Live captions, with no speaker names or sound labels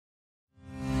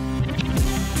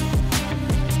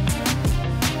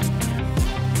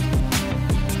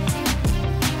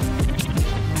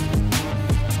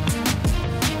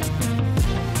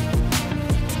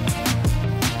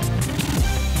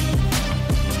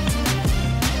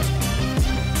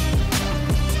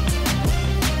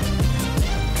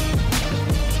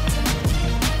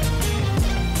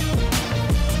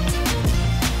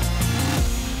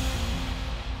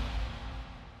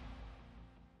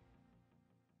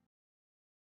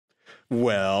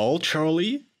Well,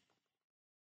 Charlie?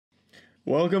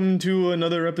 Welcome to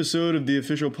another episode of the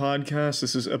official podcast.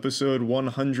 This is episode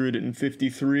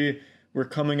 153. We're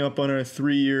coming up on our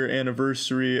 3-year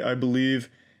anniversary, I believe.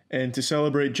 And to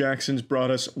celebrate, Jackson's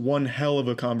brought us one hell of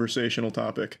a conversational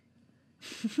topic.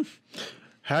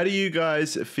 How do you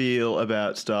guys feel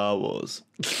about Star Wars?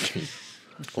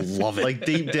 Love it. Like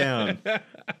deep down.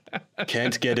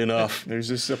 Can't get enough.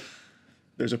 There's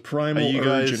a primal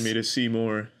urge in me to see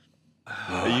more.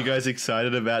 Are you guys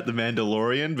excited about The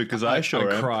Mandalorian? Because I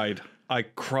sure am. I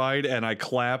cried and I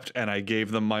clapped and I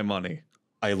gave them my money.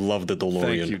 I love the DeLorean.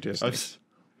 Thank you, Disney.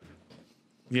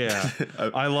 Yeah,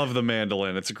 I love the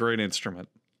mandolin. It's a great instrument.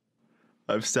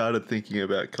 I've started thinking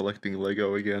about collecting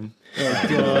Lego again. Oh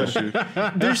gosh.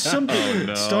 There's something. Oh,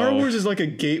 no. Star Wars is like a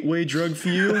gateway drug for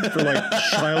you for like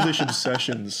childish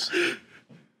obsessions.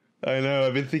 I know,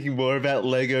 I've been thinking more about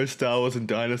Lego, Star Wars, and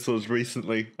dinosaurs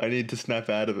recently. I need to snap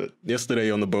out of it.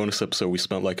 Yesterday on the bonus episode, we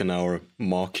spent like an hour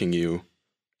mocking you,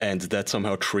 and that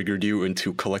somehow triggered you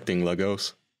into collecting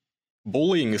Legos.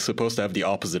 Bullying is supposed to have the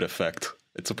opposite effect.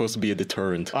 It's supposed to be a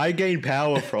deterrent. I gain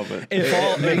power from it. If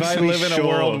I live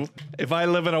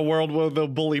in a world where they'll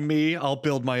bully me, I'll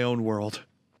build my own world.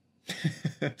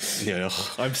 Yeah,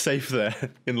 I'm safe there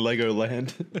in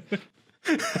Legoland.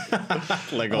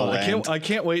 Legoland. I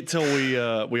can't wait till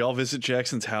we all visit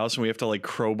Jackson's house and we have to like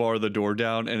crowbar the door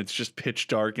down and it's just pitch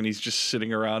dark and he's just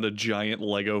sitting around a giant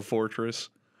Lego fortress.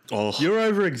 Oh, You're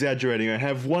over exaggerating. I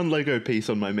have one Lego piece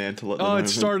on my mantle at the moment. It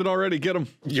started already. Get him.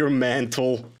 your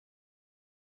mantle.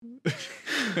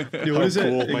 Dude, what is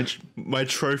cool. it? My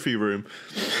trophy room.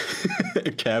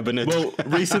 A cabinet. Well,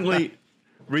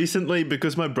 recently,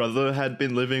 because my brother had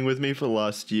been living with me for the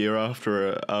last year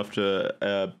after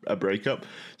a breakup,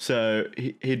 so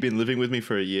he'd been living with me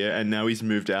for a year, and now he's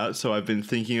moved out. So I've been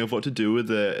thinking of what to do with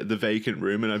the vacant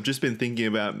room, and I've just been thinking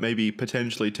about maybe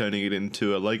potentially turning it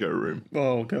into a Lego room.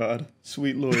 Oh god,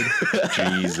 sweet lord.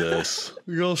 Jesus.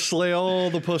 You'll slay all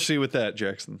the pussy with that,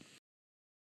 Jackson.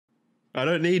 I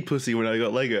don't need pussy when I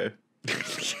got Lego.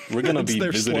 We're gonna be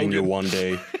their visiting you slogan. one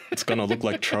day. It's gonna look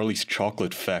like Charlie's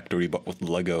Chocolate Factory, but with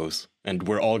Legos. And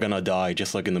we're all gonna die,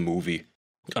 just like in the movie.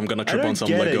 I'm gonna trip don't on some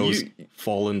get it. Legos,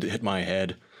 fall and hit my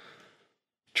head.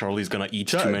 Charlie's gonna eat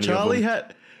too many Charlie of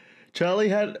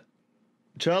them.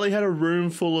 Charlie had a room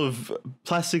full of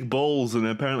plastic balls, and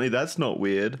apparently that's not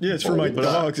weird. Yeah, it's for my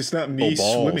dogs. It's not me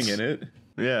balls. swimming in it.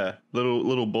 Yeah,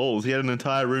 little balls. He had an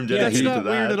entire room Yeah, dedicated that's to not that.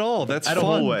 weird at all. That's At a fun.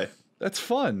 hallway. That's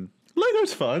fun.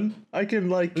 Lego's fun. I can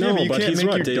like. Yeah, No, but you but can't he's make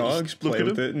right. your They- dogs look play at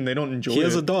with him. it, and they don't enjoy He it.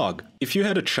 has a dog. If you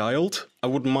had a child, I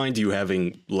wouldn't mind you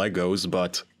having Legos,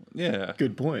 but Yeah.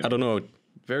 Good point. I don't know.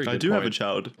 Very good I do have a point.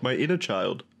 child, my inner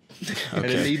child, and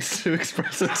it needs to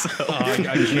express itself. I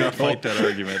can't fight that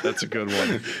argument. That's a good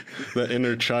one. The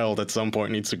inner child at some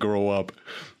point needs to grow up.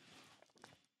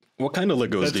 What kind of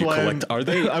Legos do you collect? Are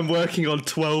they? I'm working on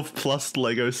 12 plus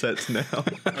Lego sets now.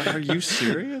 Are you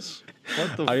serious?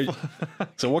 What the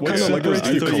So what kind of separates Legos I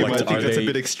do you thought you might collect? think Are that's a they,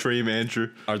 bit extreme, Andrew.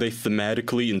 are they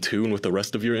thematically in tune with the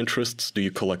rest of your interests? Do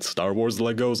you collect Star Wars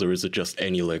Legos, or is it just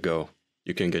any Lego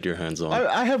you can get your hands on?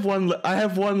 I have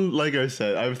one Lego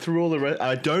set. I threw all the rest.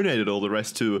 I donated all the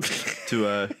rest to a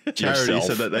charity Yourself.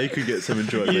 so that they could get some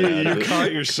enjoyment You out of it.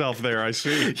 caught yourself there, I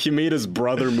see. He made his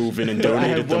brother move in and I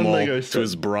donated have them one all Lego to set.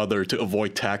 his brother to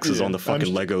avoid taxes Yeah, on the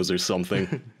fucking Legos or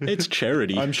something. It's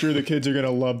charity. I'm sure the kids are gonna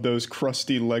love those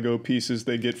crusty Lego pieces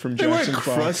they get from They weren't Jackson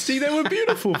Fox. crusty. They were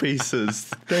beautiful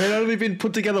pieces. They had only been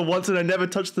put together once, and I never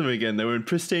touched them again. They were in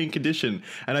pristine condition,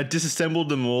 and I disassembled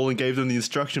them all and gave them the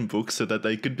instruction books so that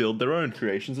they could build their own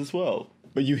creations as well.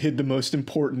 But you hid the most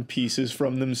important pieces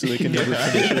from them so they can never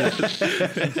finish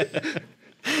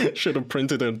it. Should have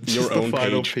printed your Just own the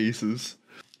final page. pieces.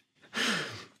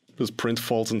 Just print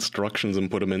false instructions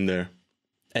and put them in there.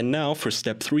 And now for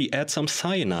step 3, add some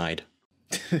cyanide.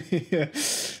 Yeah.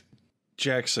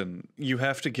 Jackson, you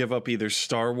have to give up either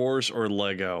Star Wars or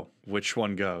Lego. Which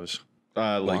one goes?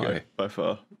 Lego Why? by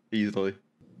far, easily.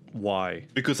 Why?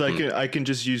 Because I can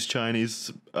just use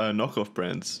Chinese knockoff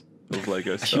brands of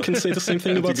Lego stuff. You can say the same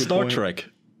thing That's a about good Star point. Trek.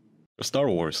 Or Star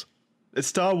Wars. It's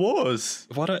Star Wars.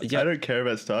 What a, I yeah, don't care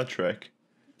about Star Trek.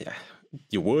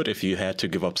 you would if you had to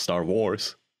give up Star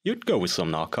Wars. You'd go with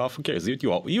some knockoff. Who cares?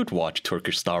 You'd watch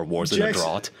Turkish Star Wars in a Jackson-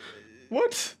 draught.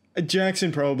 What?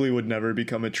 Jackson probably would never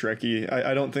become a Trekkie.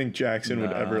 I don't think Jackson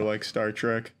would ever like Star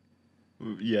Trek.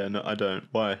 Yeah, no, I don't.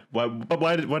 Why? Why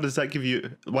does that give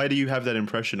you? Why do you have that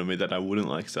impression of me that I wouldn't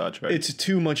like Star Trek? It's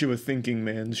too much of a thinking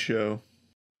man's show.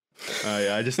 Oh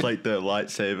yeah, I just like the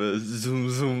lightsaber zoom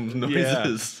zoom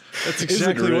noises. That's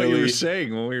exactly what you really? were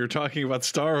saying when we were talking about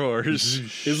Star Wars.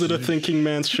 Is it a thinking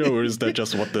man's show, or is that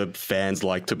just what the fans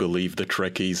like to believe, the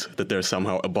Trekkies, that they're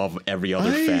somehow above every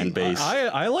other fan base?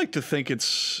 I like to think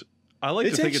it's. I like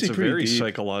It's to think it's a actually pretty very deep.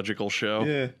 psychological show.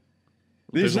 Yeah.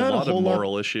 There's a not lot of whole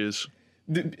moral issues.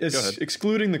 ahead.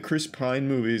 Excluding the Chris Pine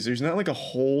movies, there's not like a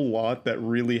whole lot that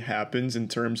really happens in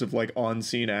terms of like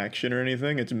on-scene action or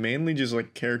anything. It's mainly just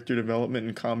like character development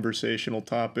and conversational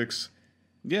topics.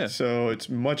 Yeah. So it's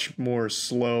much more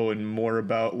slow and more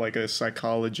about like a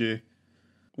psychology.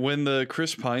 When the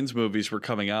Chris Pines movies were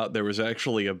coming out, there was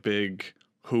actually a big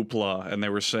hoopla, and they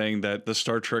were saying that the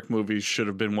Star Trek movies should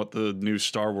have been what the new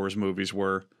Star Wars movies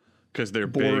were, because they're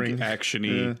Boring. big,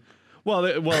 actiony. Yeah. Well,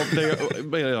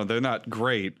 they're not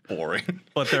great, Boring.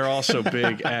 but they're also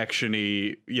big,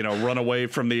 actiony. You know, run away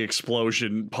from the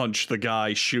explosion, punch the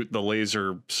guy, shoot the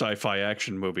laser, sci-fi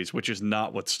action movies, which is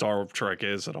not what Star Trek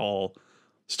is at all.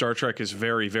 Star Trek is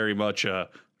very, very much a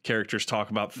characters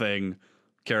talk about thing,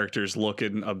 characters look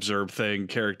and observe thing,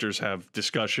 characters have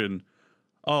discussion.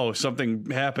 Oh, something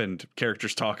happened.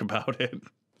 Characters talk about it.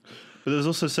 But there's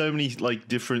also so many like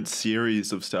different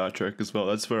series of Star Trek as well.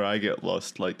 That's where I get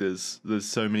lost. Like there's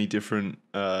so many different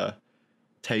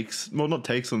takes. Well, not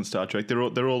takes on Star Trek. They're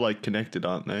all like connected,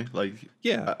 aren't they? Like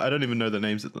Yeah. I don't even know the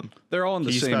names of them. They're all in the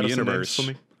Can you same spout us the names universe. for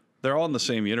me? They're all in the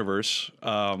same universe.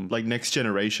 Like Next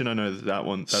Generation. I know that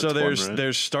one. That's So there's one, right?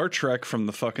 there's Star Trek from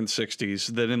the fucking 60s.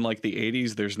 Then in like the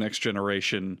 80s, there's Next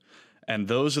Generation. And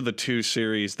those are the two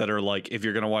series that are like, if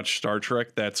you're going to watch Star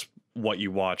Trek, that's what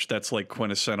you watch. That's like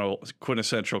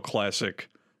quintessential classic.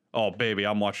 Oh, baby,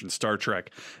 I'm watching Star Trek.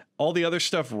 All the other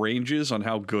stuff ranges on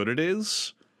how good it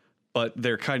is, but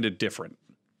they're kind of different.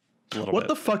 What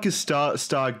the fuck is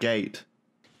Stargate?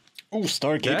 Oh,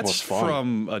 Stargate That's was fun.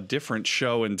 from a different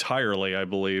show entirely, I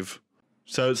believe.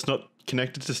 So it's not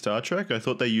connected to Star Trek? I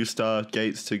thought they used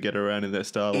Stargates to get around in their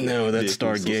Star. No, that's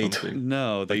vehicles or Stargate. something.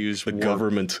 No, they use The warp.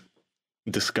 government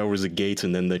discovers a gate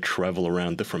and then they travel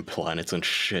around different planets and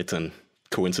shit, and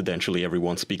coincidentally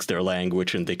everyone speaks their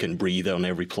language and they can breathe on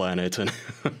every planet and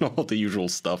all the usual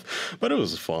stuff. But it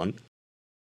was fun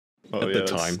Oh, at yeah, the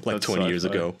that's- time, like that's 20 years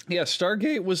sci-fi. ago. Yeah,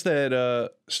 Stargate was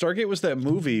that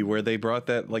movie where they brought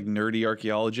that like nerdy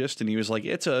archaeologist and he was like,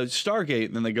 it's a Stargate,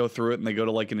 and then they go through it and they go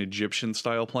to like an Egyptian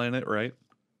style planet, right?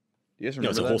 You guys No, remember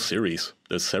it's a that? whole series.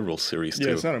 There's several series Yeah,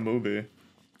 too. it's not a movie.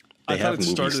 I They thought have it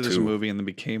started movies, as a too. movie and then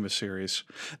became a series.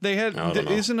 They had I don't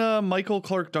know. isn't Michael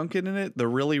Clark Duncan in it? The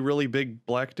really, really big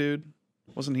black dude?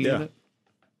 Wasn't he in Yeah. it?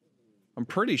 I'm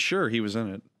pretty sure he was in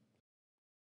it.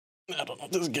 I don't know.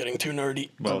 This is getting too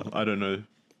nerdy. Well, I don't know.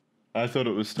 I thought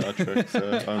it was Star Trek,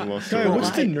 so I'm lost. Guy, on what's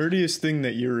it. the nerdiest thing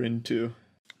that you're into?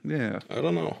 Yeah. I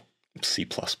don't know. C++.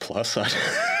 What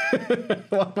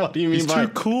do you mean He's by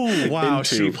too cool. Wow,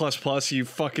 Into. C++, you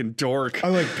fucking dork. I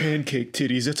like pancake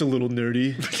titties. That's a little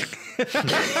nerdy.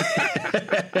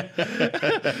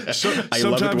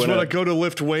 Sometimes when I I go to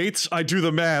lift weights, I do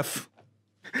the math.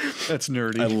 That's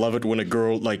nerdy. I love it when a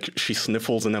girl, like, she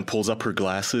sniffles and then pulls up her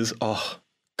glasses. Oh,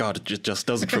 God, it just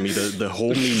does it for me. The whole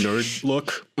me nerd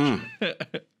look.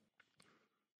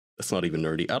 That's not even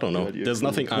nerdy. I don't know. God, you're There's cool.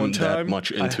 nothing I'm One that time,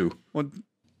 much into.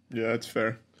 Yeah, that's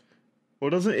fair.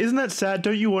 Well, isn't that sad?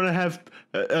 Don't you want to have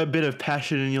a bit of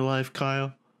passion in your life,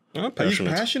 Kyle? I'm He's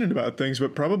passionate. passionate about things,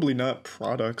 but probably not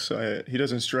products. He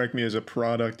doesn't strike me as a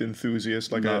product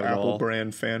enthusiast, like Not an at Apple all.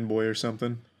 brand fanboy or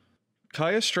something.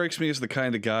 Kaya strikes me as the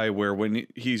kind of guy where when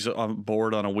he's on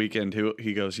board on a weekend,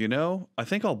 he goes, you know, I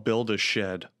think I'll build a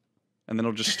shed. And then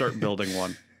he'll just start building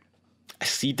one.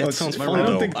 See, that it's- sounds I fun don't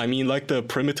though. think- I mean, like the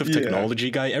primitive Yeah. technology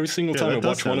guy. Every single Yeah, time I that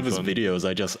does watch one of his sound fun.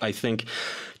 videos, I think,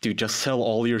 dude, just sell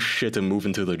all your shit and move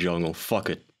into the jungle. Fuck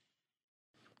it.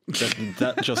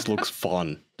 That just looks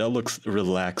fun. That looks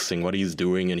relaxing. What he's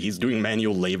doing, and he's doing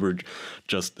manual labor,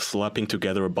 just slapping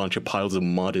together a bunch of piles of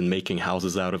mud and making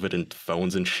houses out of it and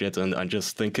phones and shit. And I'm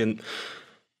just thinking,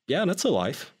 yeah, that's a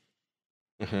life.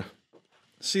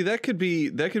 See, that could be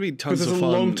tons Because it's of a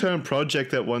fun. long-term project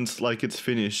that once like it's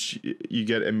finished, you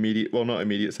get not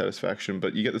immediate satisfaction,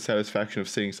 but you get the satisfaction of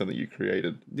seeing something you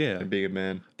created. Yeah. And being a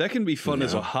man. That can be fun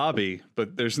as a hobby,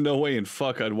 but there's no way in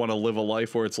fuck I'd want to live a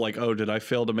life where it's like, oh, did I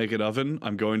fail to make an oven?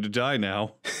 I'm going to die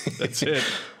now. That's it.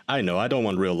 I know. I don't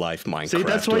want real life Minecraft. See,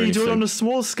 that's or why you do it anything. on a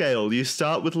small scale. You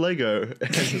start with Lego and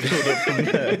build up from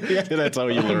there. Yeah, that's how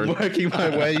you I'm learn. working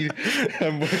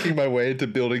my way into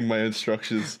building my own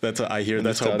structures. I hear And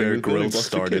that's how starting Bear with building Grylls blocks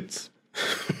of started. kits.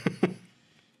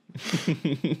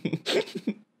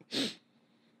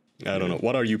 I don't know.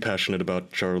 What are you passionate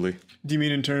about, Charlie? Do you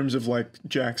mean in terms of like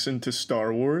Jackson to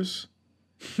Star Wars?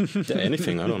 Yeah,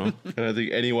 anything, I don't know. I don't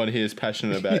think anyone here is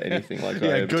passionate about anything like I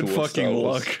Yeah, am good towards fucking Star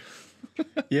Wars. luck.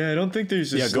 Yeah, I don't think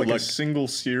there's just good like a luck. single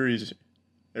series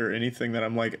or anything that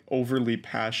I'm like overly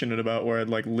passionate about where I'd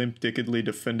like limp-dickedly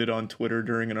defend it on Twitter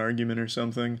during an argument or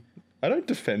something. I don't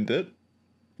defend it.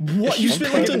 What? You You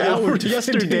spent spent like an hour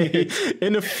yesterday yesterday.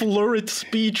 in a florid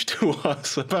speech to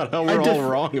us about how we're all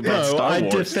wrong about Star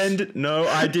Wars. No,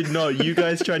 I did not. You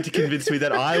guys tried to convince me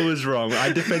that I was wrong.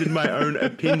 I defended my own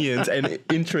opinions and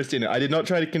interest in it. I did not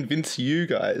try to convince you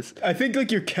guys. I think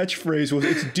like your catchphrase was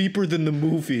 "It's deeper than the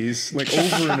movies," like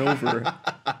over and over.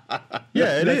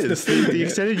 Yeah, it That's is. the thing. The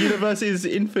extended universe is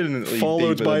infinitely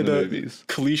Followed deeper by than the the movies.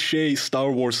 cliche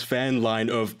Star Wars fan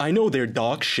line of, I know they're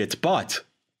dog shit, but...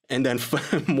 And then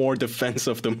more defense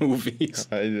of the movies.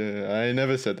 I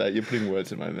never said that. You're putting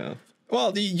words in my mouth.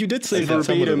 Well, you did say I said some of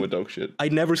them verbatim, were dog shit. I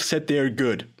never said they're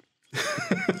good.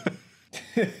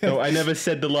 No, I never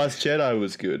said The Last Jedi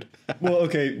was good. Well,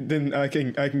 okay, then I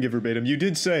can give verbatim. You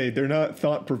did say they're not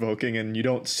thought provoking, and you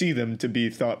don't see them to be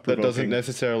thought That provoking. doesn't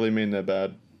necessarily mean they're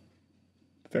bad.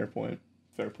 Fair point.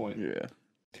 Fair point. Yeah.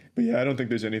 But yeah, I don't think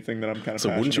there's anything that I'm kind of. So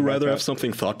wouldn't you rather have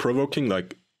something thought-provoking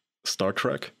like Star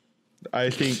Trek? I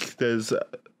think there's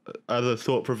other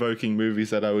thought-provoking movies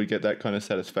that I would get that kind of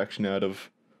satisfaction out of.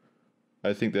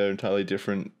 I think they're entirely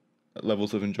different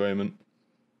levels of enjoyment.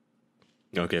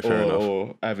 Okay, fair enough.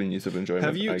 Or avenues of enjoyment.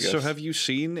 Have you? I guess. So have you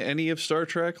seen any of Star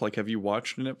Trek? Like, have you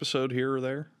watched an episode here or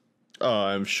there? Oh,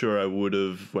 I'm sure I would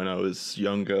have when I was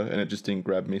younger, and it just didn't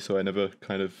grab me, so I never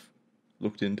kind of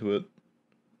looked into it.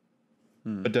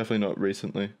 But definitely not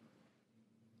recently.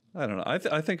 I don't know.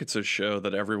 I think it's a show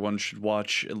that everyone should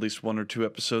watch at least one or two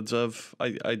episodes of.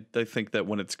 I think that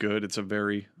when it's good, it's a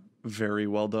very, very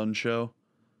well done show.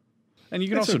 And you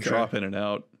can That's also okay. drop in and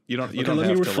out. You don't let me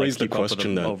have to rephrase the keep up with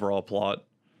question then. overall plot.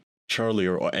 Charlie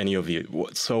or any of you.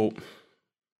 So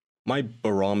my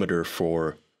barometer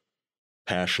for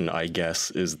passion, I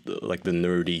guess, is the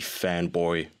nerdy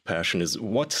fanboy passion is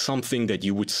what's something that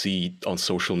you would see on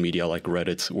social media like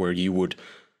Reddit where you would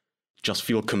just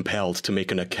feel compelled to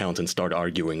make an account and start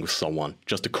arguing with someone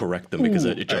just to correct them because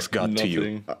it just got to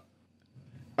you.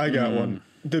 I got one.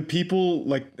 The people,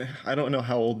 like, I don't know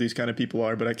how old these kind of people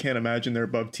are, but I can't imagine they're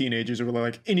above teenagers who are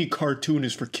like, any cartoon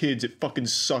is for kids. It fucking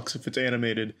sucks if it's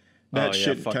animated. That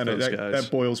shit fuck kind of those guys.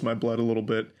 that boils my blood a little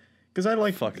bit. Because I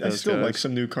still like guys.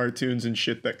 some new cartoons and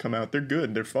shit that come out. They're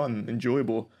good. They're fun,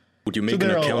 enjoyable. Would you make So an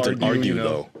they're all account and arguing, argue you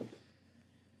know. though?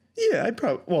 Yeah, I'd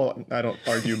probably. Well, I don't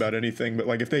argue about anything, but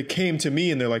like if they came to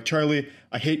me and they're like, Charlie,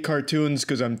 I hate cartoons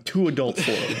because I'm too adult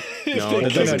for them. No, They that came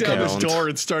doesn't down his count. door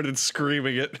and started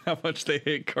screaming at how much they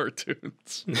hate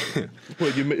cartoons.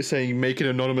 Well, you're saying make an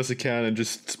anonymous account and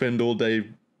just spend all day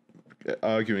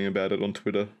arguing about it on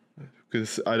Twitter?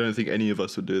 Because I don't think any of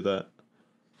us would do that.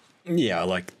 Yeah,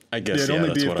 like I guess it'd only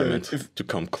that's be what if I the- meant if- to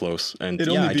come close. And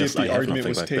It'd yeah, only be if I the have argument nothing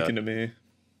was like taken that.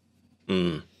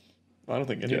 to me. I don't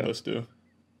think any of us do.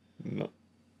 No.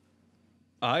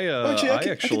 I Actually, I could see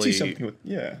actually something with.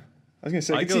 Yeah. I was gonna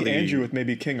say I I could go see the- Andrew with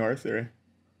maybe King Arthur.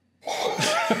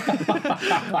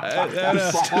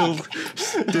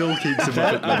 Still keeps him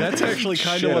up. that's actually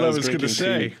kind of Shit, what I I was was going to drinking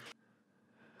say. tea.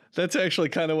 That's actually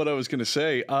kind of what I was going to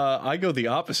say. I go the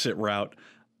opposite route.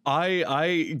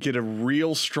 I get a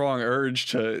real strong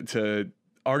urge to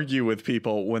argue with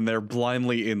people when they're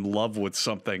blindly in love with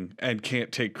something and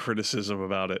can't take criticism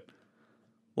about it.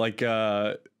 Like,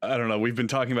 I don't know. We've been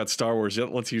talking about Star Wars.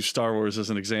 Let's use Star Wars as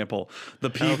an example. The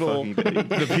people,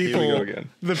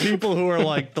 the people who are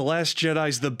like, The Last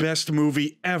Jedi's the best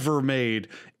movie ever made.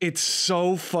 It's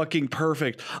so fucking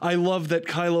perfect. I love that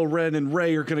Kylo Ren and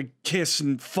Rey are gonna kiss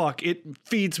and fuck. It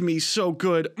feeds me so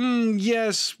good.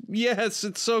 Yes,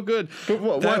 it's so good. But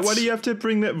why do you have to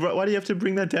bring that? Why do you have to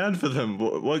bring that down for them?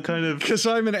 What kind of? Because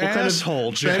I'm an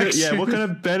asshole, Jackson. What kind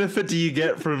of benefit do you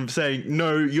get from saying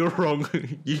no? You're wrong.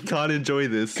 You can't enjoy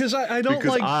this. Because I don't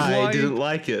because like I didn't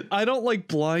like it. I don't like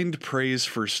blind praise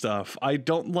for stuff. I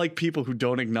don't like people who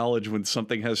don't acknowledge when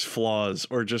something has flaws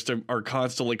or just are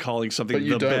constantly calling something But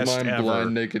you the don't best mind ever.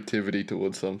 blind negativity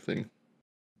towards something.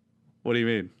 What do you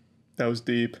mean? That was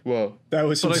deep. Well, That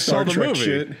was some But I Star saw the Trek movie.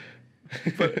 shit.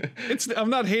 I'm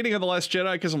not hating on The Last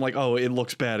Jedi because I'm like, oh, it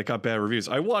looks bad. It got bad reviews.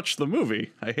 I watched the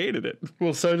movie. I hated it.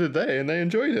 well, so did they, and they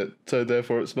enjoyed it. So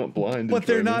therefore, it's not blind. But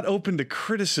they're enjoyment. not open to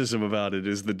criticism about it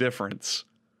is the difference.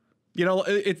 You know,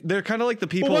 they're kind of like the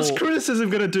people... Well, what's criticism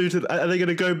going to do to... Are they going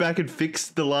to go back and fix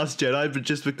The Last Jedi but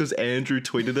just because Andrew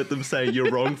tweeted at them saying you're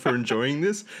wrong for enjoying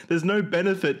this? There's no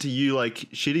benefit to you, like,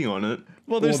 shitting on it.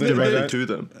 Well, there's then by directly that- to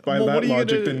them. By Well, what that are you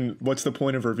logic, gonna- then what's the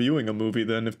point of reviewing a movie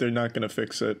then if they're not going to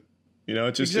fix it? You know,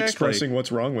 it's just Exactly. expressing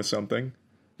what's wrong with something.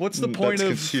 What's the point That's of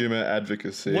consumer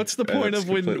advocacy? What's the point That's of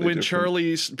when completely different.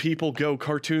 Charlie's people go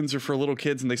cartoons are for little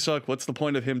kids and they suck? What's the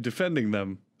point of him defending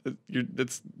them?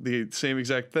 It's the same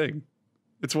exact thing.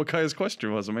 It's what Kaya's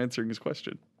question was. I'm answering his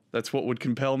question. That's what would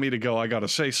compel me to go, I gotta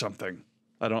say something.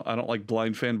 I don't like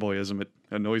blind fanboyism. It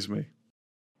annoys me.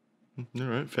 All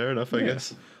right, fair enough, I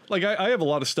guess. Like, I have a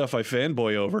lot of stuff I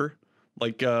fanboy over.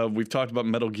 Like, we've talked about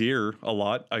Metal Gear a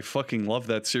lot. I fucking love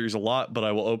that series a lot, but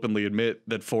I will openly admit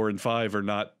that 4 and 5 are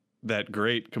not that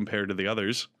great compared to the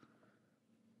others.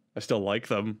 I still like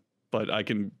them, but I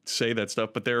can say that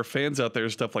stuff. But there are fans out there,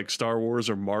 stuff like Star Wars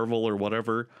or Marvel or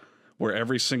whatever, where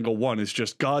every single one is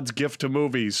just God's gift to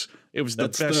movies. It was the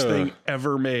best thing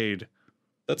ever made.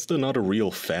 That's the not a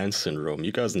real fan syndrome.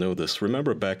 You guys know this.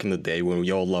 Remember back in the day when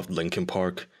we all loved Linkin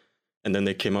Park? And then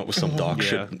they came out with some dog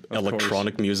shit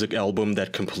electronic music album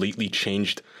that completely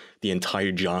changed the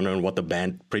entire genre and what the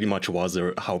band pretty much was,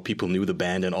 or how people knew the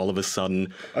band. And all of a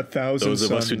sudden, those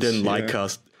of us who didn't like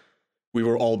us, we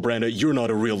were all branded, you're not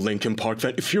a real Linkin Park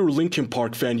fan. If you're a Linkin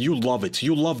Park fan, you love it.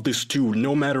 You love this too,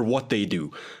 no matter what they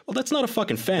do. Well, that's not a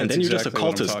fucking fan. Then you're just a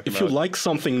cultist. If you like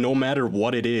something, no matter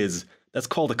what it is, that's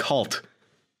called a cult.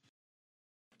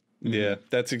 Yeah,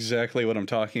 that's exactly what I'm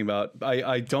talking about.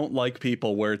 I don't like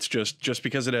people where it's just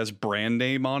because it has brand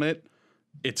name on it,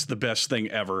 it's the best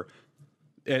thing ever.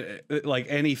 Like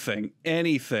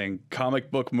anything,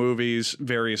 comic book movies,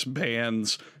 various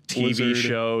bands, TV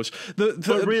shows.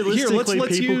 But realistically,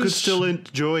 people could still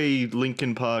enjoy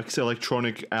Linkin Park's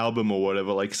electronic album or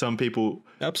whatever. Like some people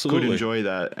could enjoy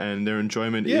that, and their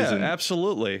enjoyment isn't. Yeah,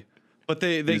 absolutely. But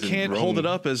they can't hold it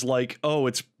up as like, oh,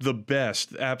 it's the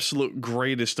best, absolute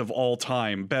greatest of all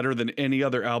time, better than any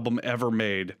other album ever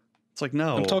made. It's like,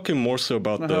 no. I'm talking more so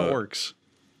about how it works.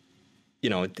 You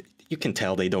know, you can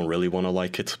tell they don't really want to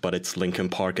like it, but it's Linkin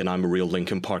Park, and I'm a real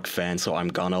Linkin Park fan, so I'm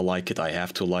gonna like it. I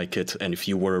have to like it. And if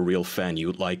you were a real fan,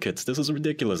 you'd like it. This is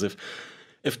ridiculous.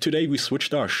 If today we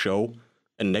switched our show,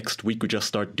 and next week we just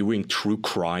start doing true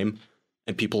crime,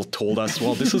 and people told us,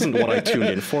 well, this isn't what I tuned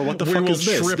in for. What the fuck is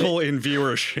this? We will triple in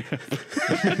viewership.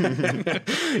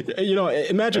 You know,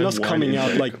 imagine us coming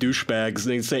out like douchebags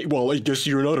and say, well, I guess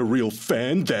you're not a real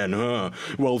fan then, huh?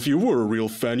 Well, if you were a real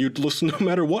fan, you'd listen no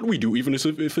matter what we do, even if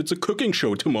it's a cooking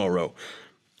show tomorrow.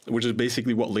 Which is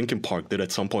basically what Linkin Park did.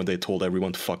 At some point, they told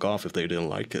everyone to fuck off if they didn't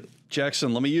like it.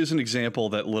 Jackson, let me use an example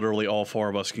that literally all four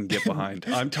of us can get behind.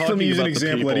 I'm talking let me use about an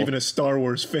example that even a Star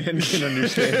Wars fan can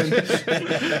understand.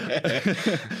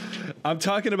 I'm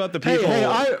talking about the people.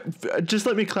 Hey, just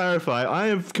let me clarify. I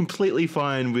am completely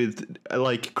fine with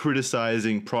like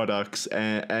criticizing products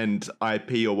and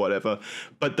IP or whatever.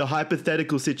 But the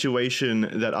hypothetical situation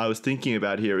that I was thinking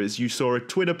about here is you saw a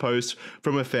Twitter post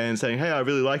from a fan saying, "Hey, I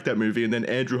really like that movie," and then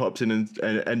Andrew hops in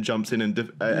and jumps in and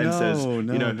says,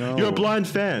 "You're a blind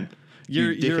fan."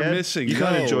 You're missing. You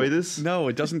can't enjoy this. No,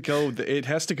 it doesn't go. It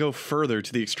has to go further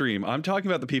to the extreme. I'm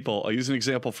talking about the people. I'll use an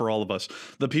example for all of us.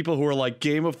 The people who are like,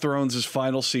 Game of Thrones'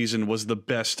 final season was the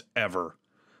best ever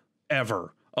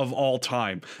of all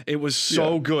time. It was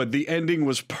so good. The ending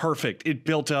was perfect. It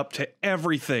built up to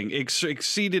everything.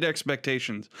 Exceeded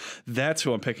expectations. That's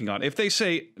who I'm picking on. If they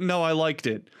say, no, I liked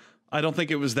it. I don't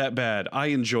think it was that bad. I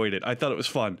enjoyed it. I thought it was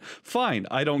fun. Fine.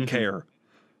 I don't care.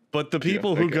 But the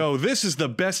people who go, this is the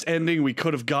best ending we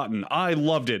could have gotten. I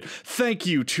loved it. Thank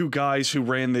you, two guys who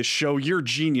ran this show. You're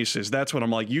geniuses. That's what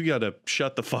I'm like. You got to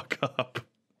shut the fuck up.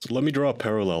 So let me draw a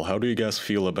parallel. How do you guys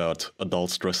feel about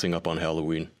adults dressing up on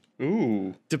Halloween?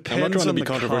 Ooh. Depends I'm not trying to be on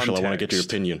the controversial. context. I want to get your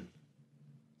opinion.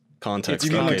 Context.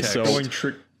 You mean Okay, like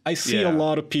so I see a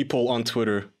lot of people on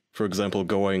Twitter, for example,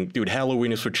 going, dude,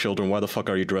 Halloween is for children. Why the fuck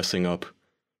are you dressing up?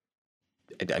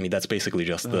 I mean, that's basically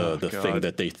just the thing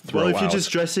that they throw out. Well, if you're just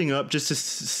dressing up just to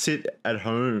sit at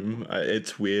home,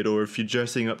 it's weird. Or if you're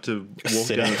dressing up to walk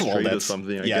down the street or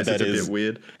something, I guess it's a bit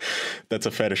weird. That's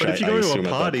a fetish. But if you go to a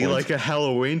party, like a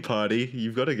Halloween party,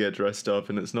 you've got to get dressed up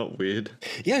and it's not weird.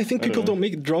 Yeah, I think people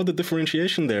don't draw the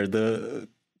differentiation there.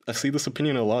 I see this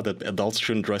opinion a lot that adults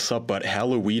shouldn't dress up, but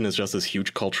Halloween is just this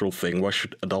huge cultural thing. Why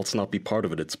should adults not be part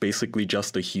of it? It's basically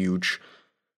just a huge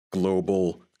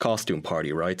global costume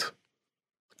party, right?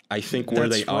 I think where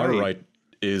they are right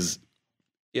is,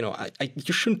 you know,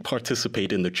 you shouldn't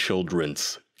participate in the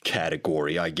children's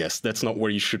category, I guess. That's not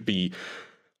where you should be.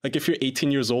 Like, if you're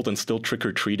 18 years old and still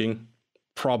trick-or-treating,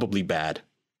 probably bad.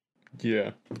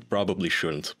 Yeah. Probably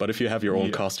shouldn't. But if you have your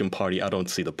own costume party, I don't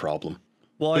see the problem.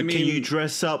 Well, but can you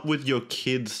dress up with your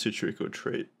kids to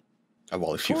trick-or-treat?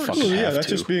 Well, if you fucking have to. That's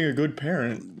just being a good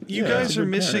parent. You guys are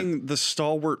missing the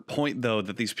stalwart point, though,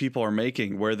 that these people are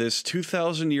making, where this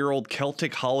 2,000-year-old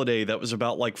Celtic holiday that was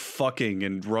about, like, fucking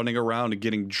and running around and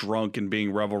getting drunk and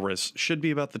being revelrous should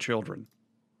be about the children.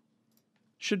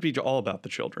 Should be all about the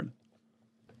children.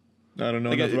 I don't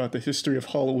know enough about the history of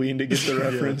Halloween to get the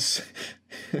reference.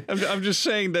 I'm just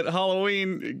saying that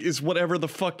Halloween is whatever the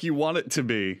fuck you want it to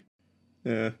be.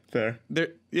 Yeah, fair.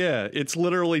 Yeah, it's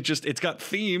literally just, it's got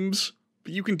themes,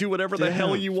 but you can do whatever the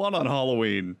hell you want on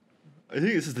Halloween. I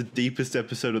think this is the deepest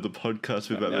episode of the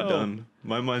podcast we've ever done.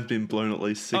 My mind's been blown at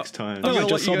least 6 times. I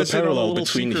just saw the parallel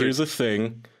between, here's the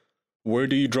thing, where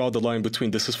do you draw the line between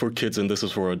this is for kids and this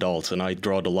is for adults? And I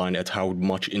draw the line at how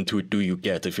much into it do you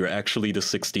get. If you're actually the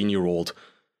 16-year-old,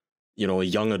 you know, a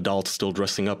young adult still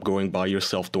dressing up, going by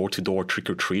yourself door to door,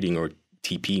 trick-or-treating or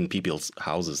TPing people's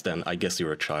houses, then I guess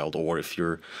you're a child. Or if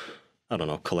you're, I don't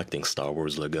know, collecting Star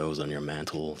Wars Legos on your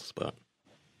mantles, but...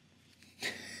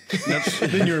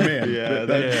 then you're a man. Yeah,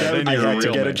 I had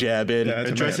to get a jab in.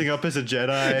 And dressing up as a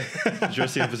Jedi.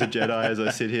 Dressing up as a Jedi as I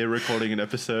sit here recording an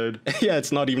episode. Yeah,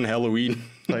 it's not even Halloween.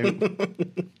 Playing with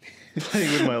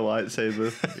my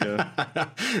lightsaber. Yeah.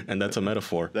 And that's a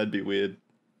metaphor. That'd be weird.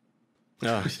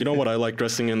 You know what I like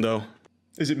dressing in, though?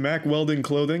 Is it Mack Weldon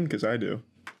clothing? Because I do.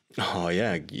 Oh,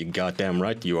 yeah, you goddamn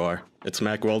right you are. It's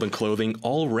Mack Weldon clothing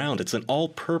all around. It's an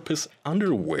all-purpose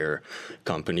underwear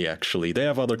company, actually. They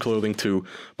have other clothing, too,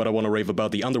 but I want to rave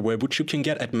about the underwear, which you can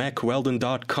get at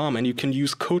mackweldon.com, and you can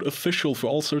use code OFFICIAL for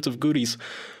all sorts of goodies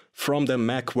from them.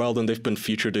 Mack Weldon, they've been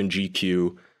featured in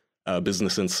GQ,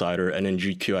 Business Insider, and in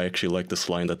GQ, I actually like this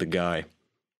line that the guy,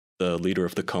 the leader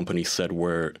of the company, said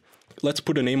where... Let's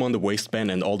put a name on the waistband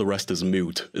and all the rest is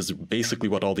moot, is basically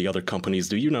what all the other companies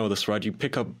do. You know this, right? You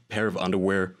pick up a pair of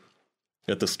underwear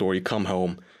at the store, you come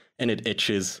home, and it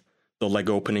itches. The leg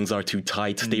openings are too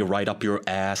tight. They right up your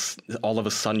ass. All of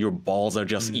a sudden, your balls are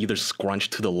just either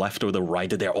scrunched to the left or the right.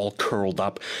 They're all curled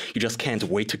up. You just can't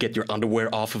wait to get your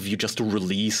underwear off of you, just to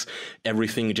release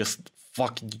everything. You just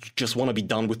want to be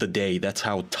done with the day. That's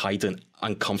how tight and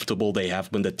uncomfortable they have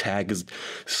when the tag is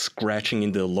scratching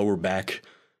in the lower back.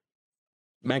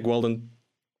 Mack Weldon,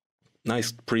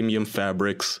 nice premium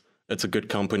fabrics. It's a good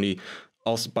company.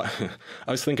 Also,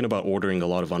 I was thinking about ordering a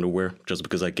lot of underwear just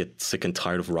because I get sick and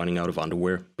tired of running out of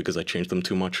underwear because I change them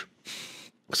too much.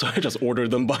 So I just ordered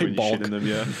them by bulk. Shit in them,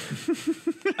 yeah.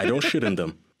 I don't shit in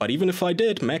them. But even if I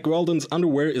did, Mack Weldon's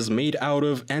underwear is made out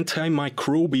of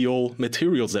antimicrobial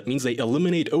materials. That means they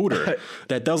eliminate odor.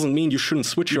 That doesn't mean you shouldn't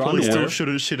switch your underwear. Still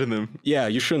shouldn't shit in them. Yeah,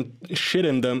 you shouldn't shit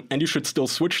in them, and you should still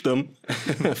switch them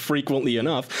frequently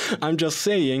enough. I'm just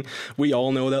saying, we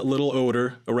all know that little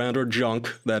odor around our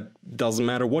junk that doesn't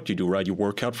matter what you do, right? You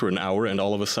work out for an hour, and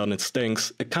all of a sudden it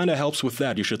stinks. It kind of helps with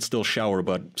that. You should still shower,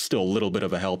 but still a little bit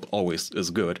of a help always is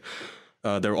good.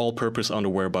 They're all-purpose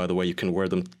underwear, by the way. You can wear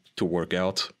them to work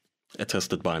out.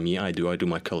 Attested by me. I do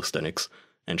my calisthenics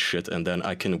and shit, and then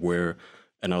I can wear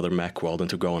another Mack Weldon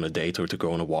to go on a date or to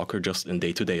go on a walk or just in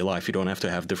day-to-day life. You don't have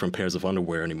to have different pairs of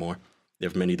underwear anymore. They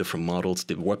have many different models.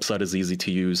 The website is easy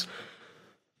to use.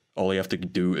 All you have to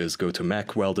do is go to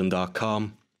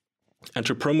mackweldon.com,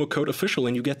 enter promo code OFFICIAL,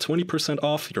 and you get 20%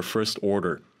 off your first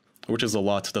order, which is a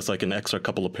lot. That's like an extra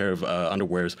couple of pair of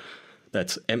underwears.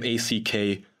 That's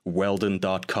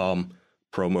mackweldon.com,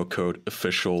 promo code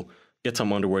OFFICIAL. Get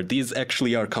some underwear. These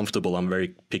actually are comfortable. I'm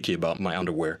very picky about my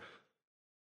underwear.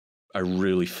 I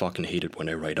really fucking hate it when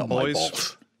they ride up my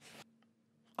balls.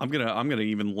 I'm gonna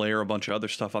even layer a bunch of other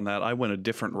stuff on that. I went a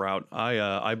different route.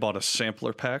 I bought a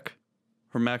sampler pack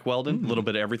from Mack Weldon, a little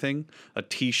bit of everything: a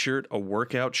t-shirt, a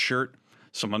workout shirt,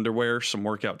 some underwear, some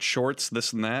workout shorts,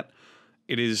 this and that.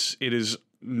 It is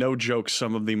no joke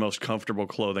some of the most comfortable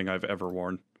clothing I've ever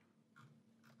worn.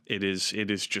 It is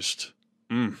just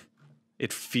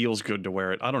it feels good to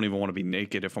wear it. I don't even want to be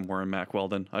naked if I'm wearing Mack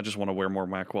Weldon. I just want to wear more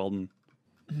Mack Weldon.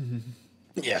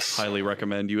 Yes. Highly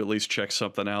recommend you at least check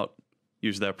something out.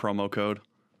 Use that promo code.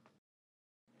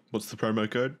 What's the promo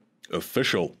code?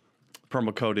 Official.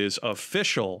 Promo code is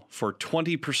OFFICIAL for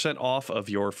 20% off of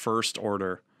your first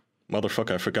order.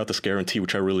 Motherfucker, I forgot this guarantee,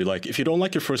 which I really like. If you don't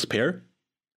like your first pair,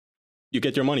 you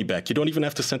get your money back. You don't even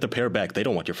have to send the pair back. They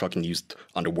don't want your fucking used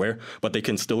underwear, but they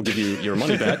can still give you your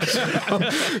money back.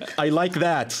 I like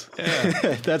that.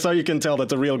 Yeah. That's how you can tell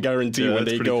that's a real guarantee when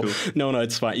they go, cool. No,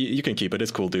 it's fine. You can keep it. It's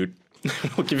cool, dude.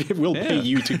 We'll pay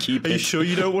you to keep it. Are you sure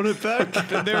you don't want it back?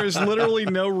 There is literally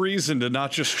no reason to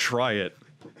not just try it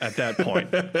at that point.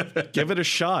 Give it a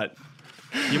shot.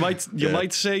 You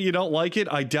might say you don't like it.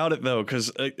 I doubt it, though,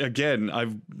 because, again,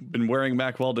 I've been wearing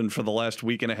Mack Weldon for the last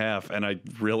week and a half, and I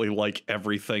really like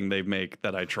everything they make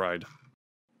that I tried.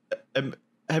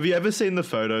 Have you ever seen the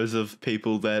photos of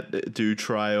people that do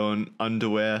try on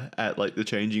underwear at, like, the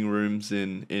changing rooms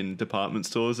in department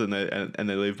stores, and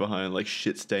they leave behind, like,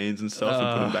 shit stains and stuff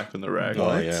and put them back on the rack?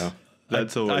 Oh, yeah.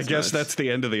 That's always I guess that's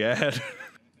the end of the ad.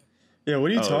 Yeah,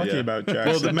 what are you Oh, talking yeah. about, Well,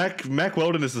 Jackson? the Mack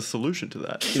Weldon is the solution to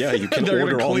that. Yeah, you can They're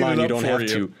gonna order clean it online. You up don't for have you.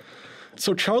 to.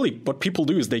 So Charlie, what people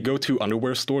do is they go to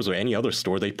underwear stores or any other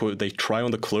store. They try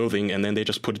on the clothing and then they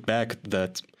just put it back.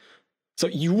 So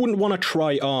you wouldn't want to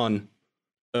try on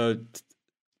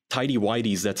tidy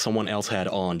whities that someone else had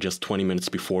on just 20 minutes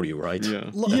before you, right? Yeah. Yeah,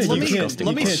 let you me can't-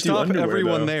 let me you can't do stop underwear,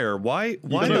 everyone though. there. Why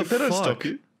They don't the stop fuck?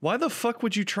 you. Why the fuck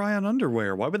would you try on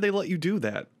underwear? Why would they let you do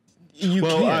that? You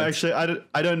Well, can't.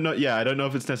 I don't know. Yeah, I don't know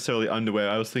if it's necessarily underwear.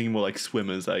 I was thinking more like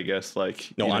swimmers, I guess.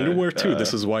 Like No, you know, underwear too.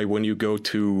 This is why when you go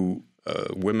to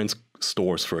women's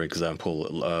stores, for example,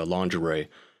 lingerie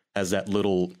has that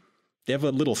little. They have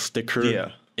a little sticker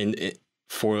Yeah. in it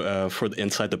for the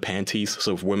inside the panties.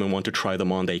 So if women want to try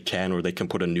them on, they can, or they can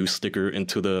put a new sticker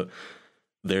into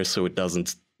there so it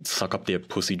doesn't suck up their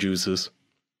pussy juices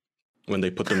when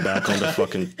they put them back on the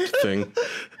fucking thing.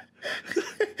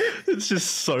 It's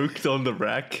just soaked on the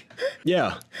rack.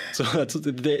 Yeah. So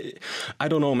I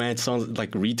don't know, man. It sounds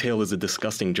like retail is a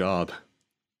disgusting job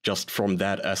just from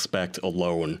that aspect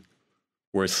alone.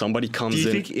 Where somebody comes Do you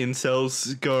in. think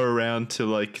incels go around to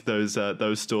like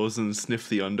those stores and sniff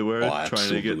the underwear, Oh, trying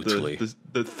to get absolutely.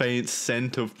 the faint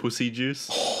scent of pussy juice?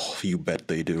 Oh, you bet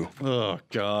they do. Oh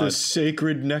god. The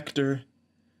sacred nectar.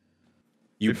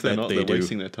 You If they're bet not, they they're do.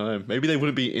 wasting their time. Maybe they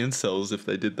wouldn't be incels if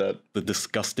they did that. The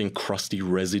disgusting crusty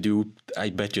residue. I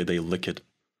bet you they lick it.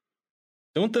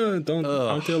 Aren't there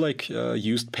like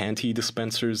used panty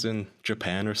dispensers in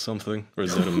Japan or something? Or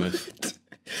is that a myth?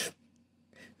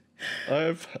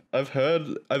 I've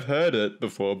heard it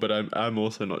before, but I'm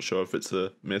also not sure if it's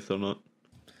a myth or not.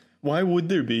 Why would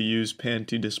there be used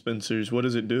panty dispensers? What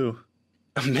does it do?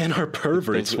 Men are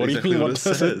perverts. That's What exactly do you mean? what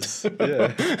What it does it?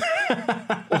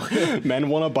 Yeah. Men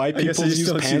want to buy guess I people's just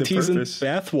used don't see the panties and purpose.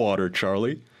 bathwater,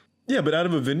 Charlie. Yeah, but out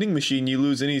of a vending machine, you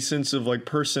lose any sense of like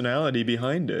personality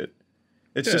behind it.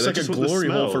 It's Yeah, just they like a just want the glory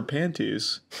hole smell. for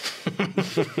panties.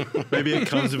 Maybe it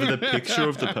comes with a picture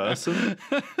of the person.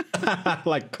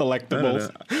 Like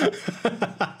collectibles.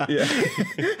 Yeah.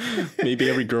 Maybe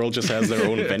every girl just has their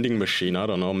own vending machine. I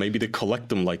don't know. Maybe they collect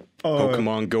them like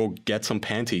Pokemon Go get some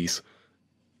panties.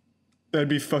 That'd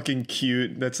be fucking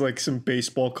cute. That's like some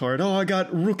baseball card. Oh, I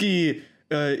got rookie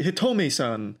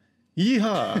Hitome-san.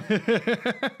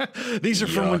 Yeehaw. These are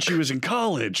from when Yuck. she was in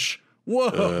college.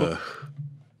 Whoa.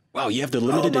 Wow, you have the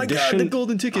limited Oh my God, edition the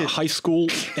golden ticket. high school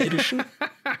edition?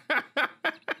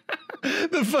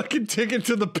 The fucking ticket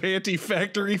to the panty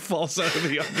factory falls out of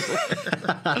the underwear.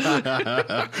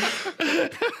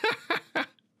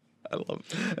 I love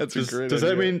it. That's a great Does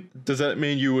idea. that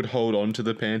mean you would hold on to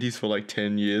the panties for like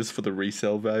 10 years for the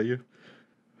resale value?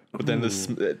 But then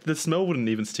the smell wouldn't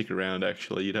even stick around.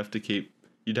 Actually, you'd have to keep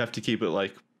it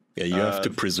like Yeah, you have to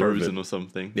preserve frozen it. or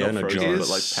something. Yeah, Not in a frozen, jar. but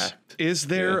like packed. Is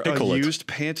there a Pickle it. used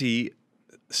panty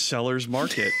seller's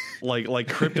market like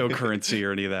cryptocurrency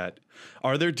or any of that?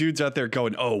 Are there dudes out there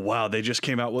going, oh wow, they just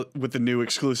came out with the new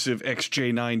exclusive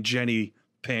XJ9 Jenny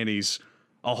panties.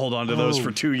 I'll hold on to those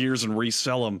for 2 years and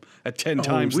resell them at 10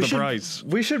 times the price.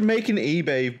 We should make an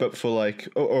eBay, but for like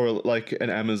or like an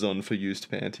Amazon for used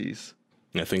panties.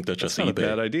 I think that's just It's not a eBay.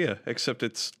 bad idea, except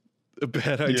it's a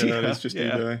bad Yeah, idea. that is just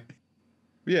eBay.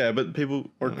 Yeah, but people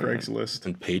Or Craigslist.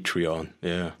 And Patreon,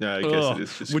 yeah. Yeah, I guess Ugh. it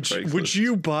is just Would Craigslist.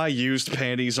 you buy used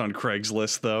panties on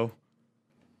Craigslist though?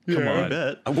 Come I on.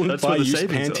 bet. I wouldn't That's buy where the used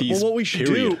savings are. panties. Well, what we should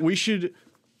period. do,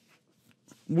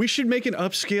 we should make an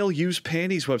upscale used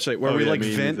panties website where Oh, we yeah, like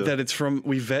me vet neither. that it's from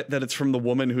the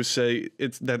woman who say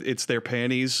it's their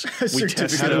panties. We Certificate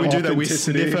test How do them. we do that? We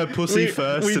Authenticity. sniff her pussy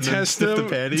first We and then test sniff them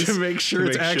the panties to make sure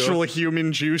it's actual sure.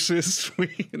 human juices,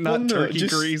 not no, turkey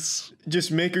just- grease.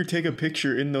 Just make her take a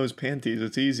picture in those panties.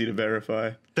 It's easy to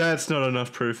verify. That's not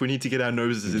enough proof. We need to get our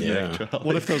noses in Yeah. there, Charlie.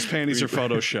 What if those panties are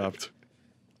photoshopped?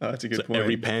 That's a good point.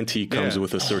 Every panty comes Yeah.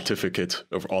 with a certificate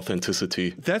of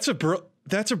authenticity. That's a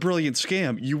brilliant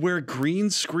scam. You wear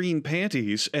green screen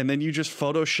panties and then you just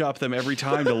Photoshop them every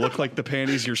time to look like the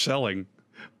panties you're selling.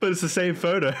 But it's the same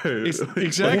photo.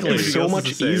 Exactly. It's so else is much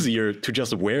the same. easier to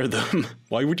just wear them.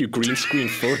 Why would you green screen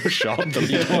Photoshop them?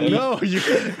 You don't need No,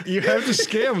 you have to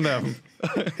scam them.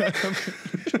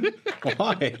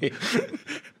 why.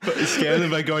 Scare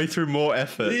them by going through more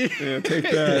effort. Yeah, take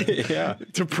that. Yeah.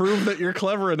 To prove that you're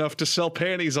clever enough to sell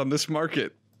panties on this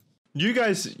market. You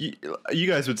guys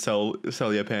would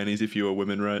sell your panties if you were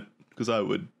women, right? Because I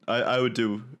would. I would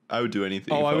do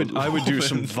anything. Oh, if I would was a do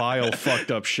some woman. vile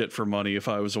fucked up shit for money if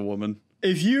I was a woman.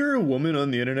 If you're a woman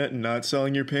on the internet and not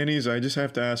selling your panties, I just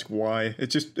have to ask why.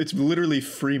 It's literally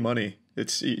free money.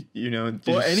 It's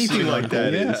or anything like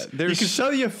that. Yeah, is. You there's- can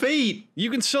sell your feet. You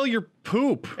can sell your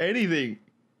poop. Anything.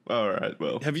 All right.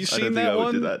 Well, Have you I don't seen think that I would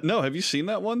one? do that. No, have you seen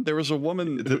that one? There was a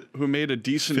woman who made a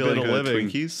decent bit Filling of her living.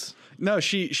 Twinkies. No,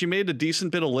 she made a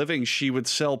decent bit of living. She would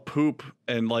sell poop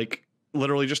and like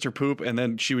literally just her poop, and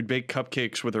then she would bake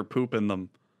cupcakes with her poop in them.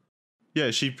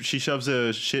 Yeah, she shoves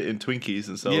her shit in Twinkies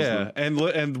and sells them.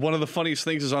 and one of the funniest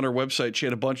things is on her website, she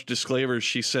had a bunch of disclaimers.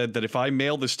 She said that if I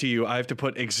mail this to you, I have to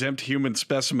put exempt human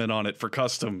specimen on it for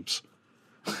customs.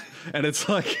 And it's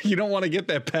like, you don't want to get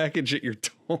that package at your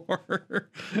door.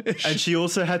 And she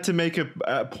also had to make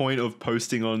a point of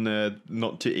posting on there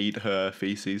not to eat her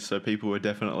feces, so people were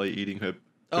definitely eating her poop.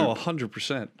 Oh,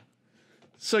 100%.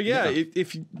 So yeah,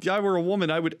 if I were a woman,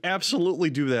 I would absolutely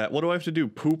do that. What do I have to do?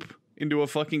 Poop into a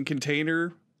fucking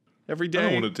container every day? I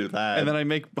don't want to do that. And then I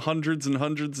make hundreds and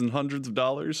hundreds and hundreds of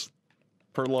dollars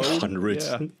per load? Hundreds.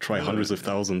 Yeah. Try hundreds of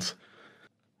thousands.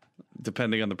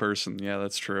 Depending on the person. Yeah,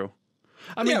 that's true.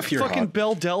 I mean, if you're fucking hot.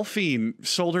 Belle Delphine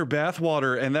sold her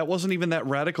bathwater, and that wasn't even that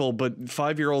radical, but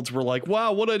 5-year-olds were like,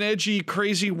 wow, what an edgy,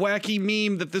 crazy, wacky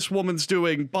meme that this woman's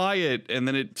doing. Buy it. And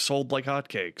then it sold like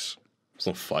hotcakes.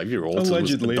 So 5-year-olds.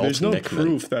 Allegedly, there's no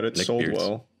proof that it sold neckbeards.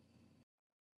 well.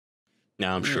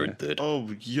 Nah, I'm sure Yeah. it did. Oh,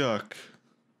 yuck.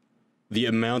 The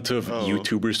amount of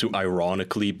YouTubers who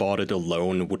ironically bought it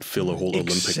alone would fill a whole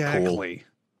Olympic pool.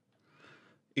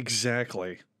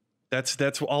 Exactly.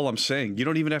 That's all I'm saying. You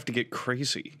don't even have to get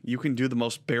crazy. You can do the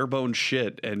most bare bones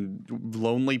shit, and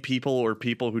lonely people or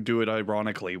people who do it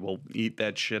ironically will eat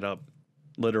that shit up.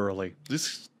 Literally.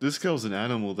 This girl's an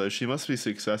animal, though. She must be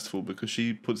successful because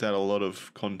she puts out a lot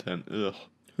of content. Ugh.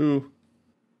 Who?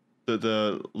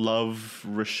 The Love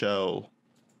Rochelle.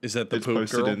 Is that the It's poop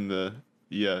posted girl? in the...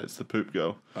 Yeah, it's the poop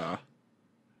girl.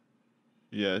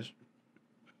 Yeah.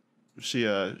 She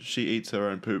eats her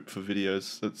own poop for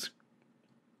videos. That's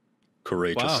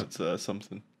Courageous. Wow. That's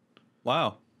something.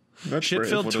 Wow. That's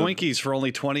Shit-filled brave. Twinkies for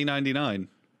only $20.99.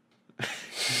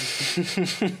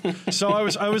 So I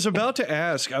was about to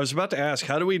ask,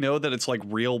 how do we know that it's like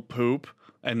real poop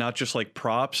and not just like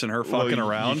props and her fucking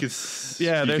around? You there's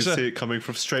can a- see it coming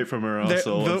from straight from her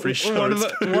arsehole. I'm pretty sure one, of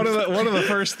it's one of the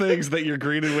first things that you're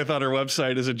greeted with on her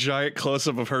website is a giant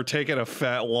close-up of her taking a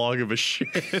fat log of a shit.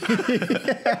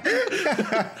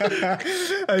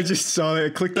 I just saw it. I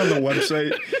clicked on the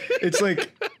website. It's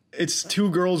like it's 2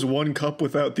 girls, 1 cup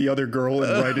without the other girl,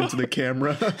 and right into the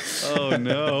camera. Oh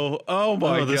no! Oh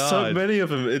my god! There's so many of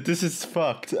them. This is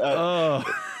fucked. Oh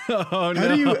How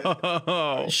no!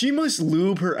 do you? She must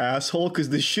lube her asshole because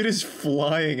the shit is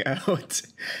flying out.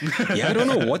 Yeah, I don't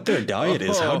know what their diet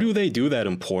is. How do they do that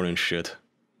important shit?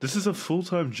 This is a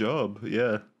full-time job.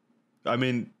 Yeah. I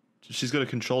mean, she's got a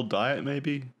controlled diet,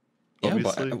 maybe. Yeah,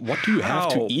 Obviously. but what do you have How?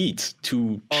 to eat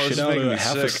to Oh, this shit is out making me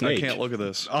half a sick. snake? I can't look at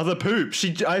this. Other poop.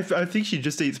 I think she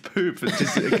just eats poop. It's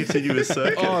just a continuous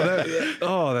circuit.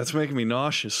 That's making me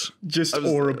nauseous. Just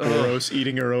Ouroboros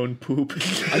eating her own poop.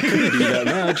 I couldn't do that,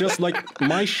 man. Just like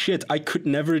my shit, I could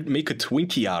never make a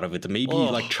Twinkie out of it. Maybe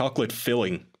like chocolate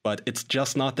filling, but it's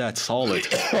just not that solid.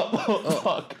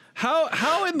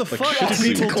 How in the fuck do shit's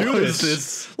people do close.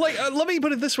 this? Like, let me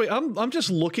put it this way: I'm just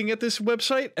looking at this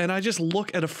website, and I just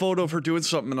look at a photo of her doing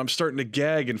something, and I'm starting to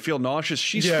gag and feel nauseous.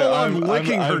 She's Yeah, full on I'm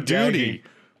licking her gagging. duty,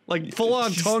 like full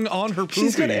on tongue on her poopy.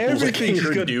 She's got everything. She's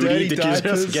Her got duty? dirty Did you just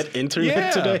diapers. get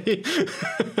internet Yeah. today?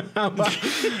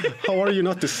 How are you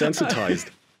not desensitized?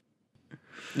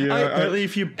 Yeah, Apparently,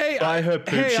 if you buy her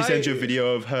poop, she sends you a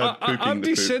video of her pooping I'm the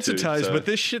poop desensitized, too, so. but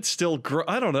this shit's still.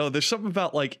 I don't know. There's something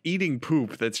about like eating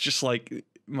poop that's just like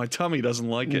my tummy doesn't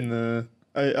like it. Nah.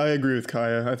 I agree with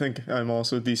Kaya. I think I'm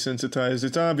also desensitized.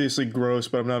 It's obviously gross,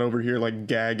 but I'm not over here like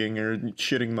gagging or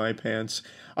shitting my pants.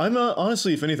 I'm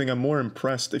honestly, if anything, I'm more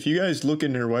impressed. If you guys look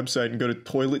in her website and go to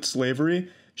toilet slavery,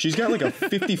 she's got like a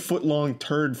 50-foot long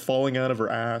turd falling out of her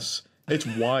ass. It's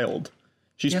wild.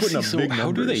 She's putting up big numbers.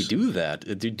 How do they do that?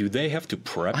 Do they have to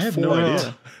prep? I have for no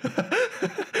it? idea.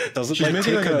 Does it She's like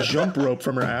making take like a jump rope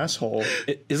from her asshole.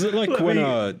 Is it like Let when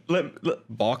me-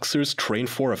 boxers train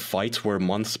for a fight where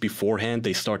months beforehand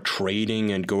they start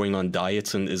training and going on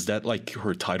diets, and is that like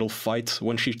her title fight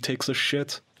when she takes a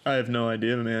shit? I have no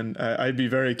idea, man. I'd be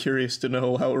very curious to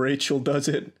know how Rachel does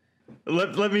it.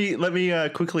 Let me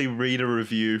quickly read a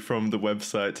review from the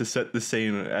website to set the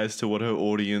scene as to what her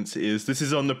audience is. This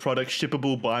is on the product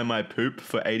shippable by my poop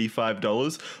for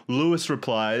 $85. Lewis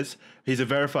replies, he's a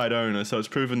verified owner, so it's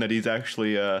proven that he's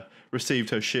actually received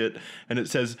her shit. And it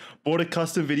says, bought a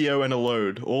custom video and a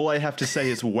load. All I have to say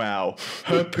is wow.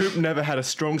 Her poop never had a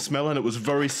strong smell and it was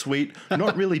very sweet,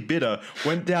 not really bitter.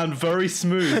 Went down very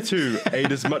smooth too. Ate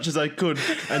as much as I could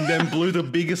and then blew the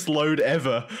biggest load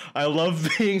ever. I love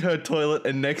being her toilet,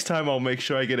 and next time I'll make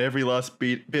sure I get every last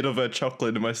bit of her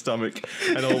chocolate in my stomach,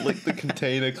 and I'll lick the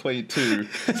container clean too.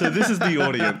 So this is the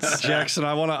audience. Jackson,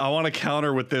 I want to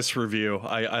counter with this review.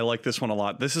 I like this one a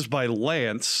lot. This is by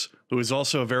Lance, who is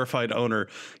also a verified owner.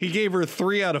 He gave her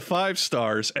 3 out of 5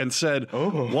 stars and said,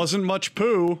 wasn't much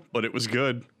poo, but it was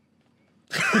good.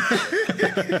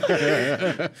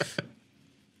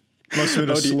 Must have been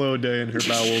a slow day in her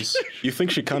bowels. You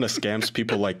think she kind of scams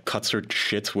people, like cuts her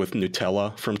shit with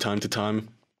Nutella from time to time?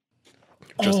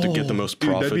 Just to get the most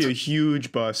profit. Dude, that'd be a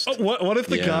huge bust. What if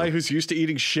the guy who's used to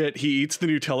eating shit, he eats the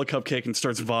Nutella cupcake and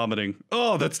starts vomiting?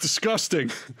 Oh, that's disgusting.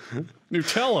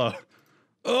 Nutella.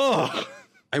 Oh.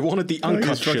 I wanted the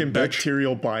uncut shit, fucking bitch.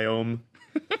 bacterial biome.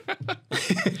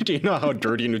 Do you know how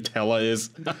dirty Nutella is?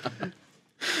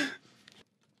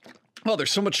 Oh,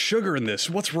 there's so much sugar in this.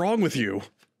 What's wrong with you?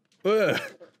 Ugh.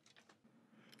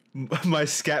 My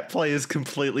scat play is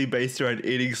completely based around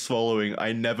eating, swallowing.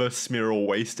 I never smear or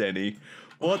waste any.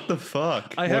 What the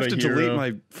fuck? I have What to a delete hero.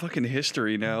 my fucking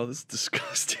history now. This is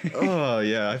disgusting. Oh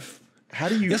yeah. How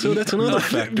do you? Yeah, so eat- that's another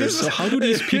factor. So how do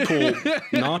these people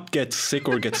not get sick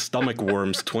or get stomach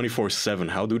worms 24/7?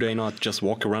 How do they not just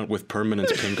walk around with permanent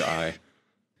pink eye?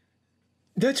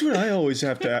 That's what I always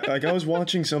have to. Like, I was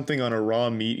watching something on a raw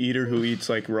meat eater who eats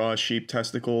like raw sheep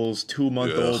testicles,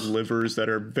 2-month-old livers that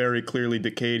are very clearly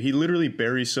decayed. He literally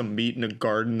buries some meat in a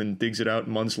garden and digs it out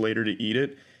months later to eat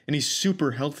it, and he's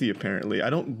super healthy apparently. I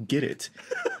don't get it.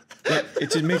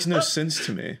 It makes no sense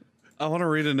to me. I want to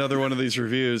read another one of these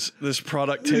reviews. This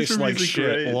product These tastes like reviews are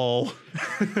shit. great. Lol.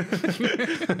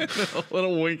 A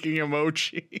little winking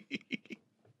emoji.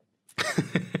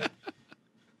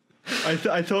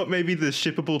 I thought maybe the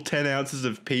shippable 10 ounces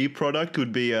of pee product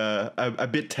would be a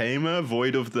bit tamer,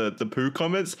 void of the poo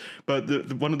comments.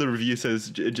 But one of the reviews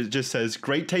says it just says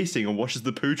great tasting and washes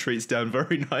the poo treats down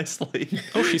very nicely.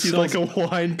 Oh, she He's sells- like a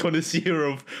wine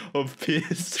connoisseur of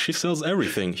piss. She sells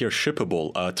everything. Here,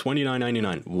 shippable.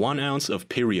 $29.99. 1 ounce of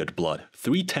period blood.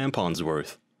 3 tampons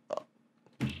worth.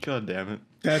 God damn it.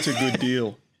 That's a good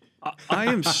deal. I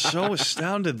am so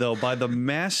astounded, though, by the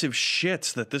massive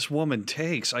shits that this woman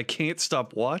takes. I can't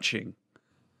stop watching.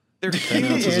 They're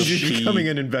ounces of Andrew's pee. becoming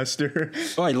an investor.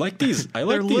 Oh, I like these. I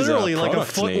like They're these literally like a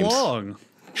product foot names. long.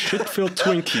 Shit-filled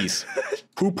Twinkies.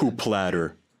 Poo-poo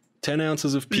platter. 10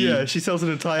 ounces of pee. Yeah, she sells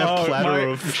an entire platter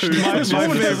of food. This My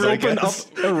woman has favorite, opened up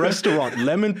a restaurant.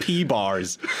 Lemon pea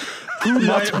bars. Poo My,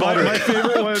 nuts butter. my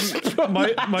favorite one.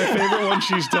 My favorite one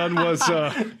she's done was.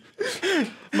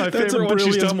 My That's favorite a one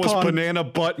she's brilliant done was pun. banana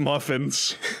butt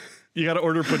muffins. You got to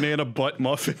order banana butt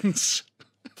muffins.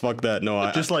 Fuck that. No,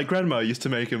 I just like grandma used to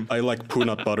make him. I like poo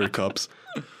nut butter cups.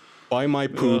 Buy my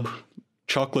poop.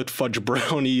 Chocolate fudge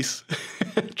brownies.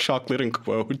 Chocolate in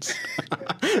quotes.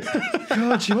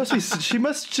 God, she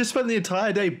must just spend the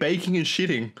entire day baking and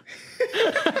shitting.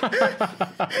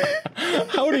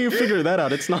 How do you figure that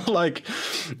out? It's not like,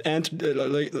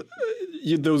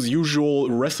 those usual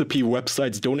recipe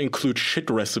websites don't include shit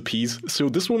recipes. So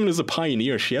this woman is a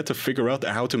pioneer. She had to figure out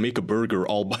how to make a burger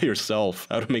all by herself,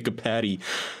 how to make a patty.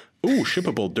 Ooh,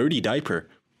 shippable dirty diaper.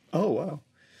 Oh, wow.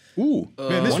 Ooh,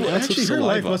 Man, this 1 ounce of actually, her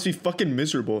life saliva. must be fucking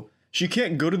miserable. She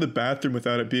can't go to the bathroom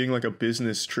without it being like a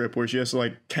business trip where she has to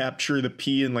like capture the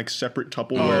pee in like separate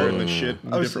Tupperware and the shit in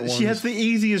different ones. She has the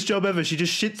easiest job ever. She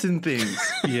just shits in things.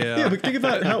 Yeah, but think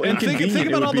about how And inconvenient think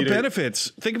it about would all be the to-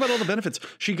 benefits. Think about all the benefits.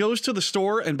 She goes to the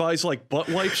store and buys like butt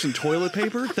wipes and toilet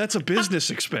paper. That's a business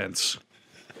expense.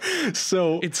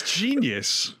 So It's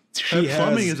genius. Her she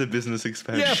plumbing has, is a business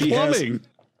expense. Yeah, She has- plumbing.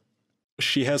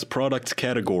 she has product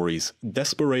categories: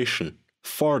 desperation,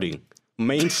 farting,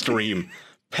 mainstream,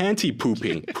 panty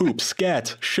pooping, poop,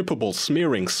 scat, shippable,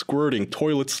 smearing, squirting,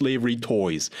 toilet slavery,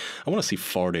 toys. I want to see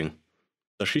farting.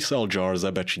 Does she sell jars?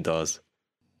 I bet she does.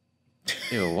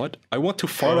 Ew, what? I want to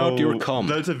fart out your cum.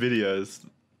 Those are videos.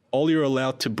 All you're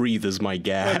allowed to breathe is my Are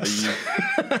gas.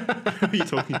 Who are you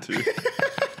talking to?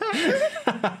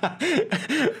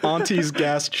 Auntie's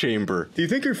gas chamber. Do you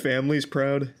think her family's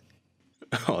proud?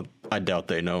 Oh, I doubt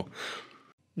they know.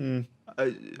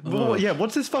 Well, yeah,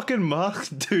 what's this fucking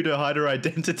mask do to hide her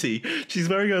identity? She's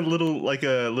wearing a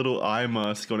little eye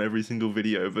mask on every single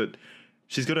video, but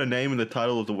she's got her name in the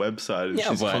title of the website, and Yeah,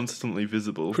 she's but constantly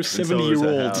visible. her and so is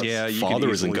 70-year-old house. Yeah, you Father can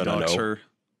isn't easily gonna dox know. her.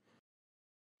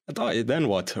 I thought, then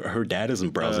what? Her dad isn't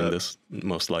browsing this.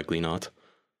 Most likely not.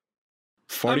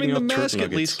 farting I mean, the out turd mask at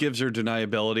nuggets. least gives her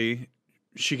deniability.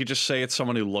 She could just say it's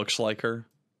someone who looks like her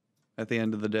at the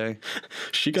end of the day.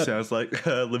 She got Sounds like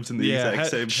lives in the exact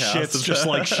same house. Shit's as just her.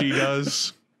 like she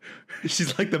does.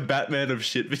 She's like the Batman of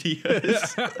shit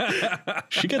videos.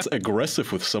 she gets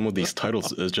aggressive with some of these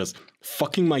titles. As just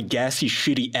fucking my gassy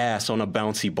shitty ass on a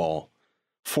bouncy ball,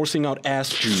 forcing out ass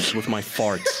juice with my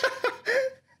farts.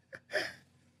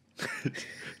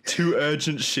 2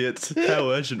 urgent shits. How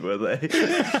urgent were they?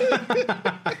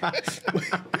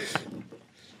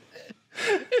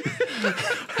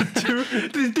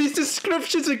 These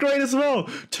descriptions are great as well.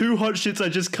 2 hot shits I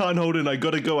just can't hold in. I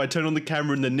gotta go. I turn on the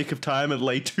camera in the nick of time and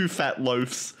lay 2 fat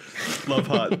loafs. Love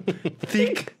heart.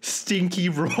 Thick, stinky,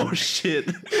 raw shit.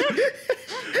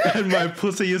 And my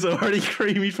pussy is already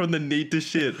creamy from the need to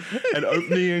shit. And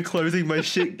opening and closing my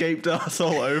shit gaped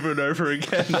asshole over and over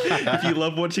again. If you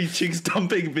love watching chicks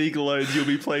dumping big loads, you'll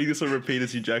be playing this on repeat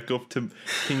as you jack off to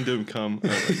Kingdom Come. Oh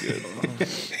my god.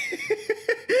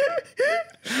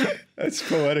 That's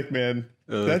poetic, man.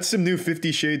 That's some new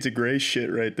 50 Shades of Grey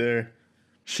shit right there.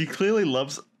 She clearly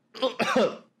loves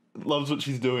what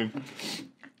she's doing.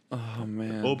 Oh,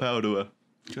 man. All power to her.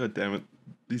 God damn it.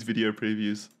 These video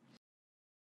previews.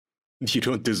 You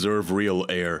don't deserve real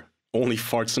air. Only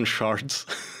farts and shards.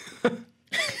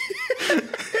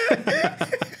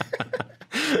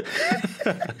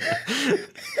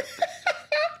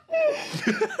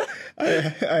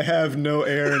 I have no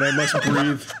air and I must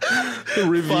breathe.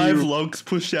 5 logs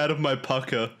pushed out of my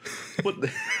pucker. What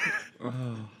the...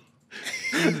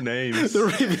 These names.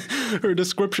 Her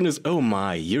description is, "Oh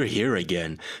my, you're here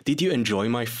again. Did you enjoy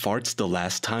my farts the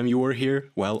last time you were here?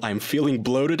 Well, I'm feeling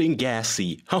bloated and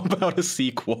gassy. How about a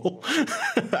sequel?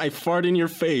 I fart in your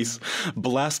face,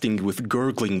 blasting with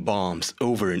gurgling bombs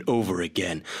over and over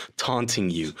again, taunting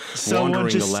you,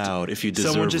 wandering aloud if you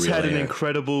deserve Someone just real had an air."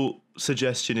 incredible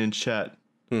suggestion in chat.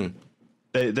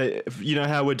 They, you know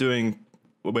how we're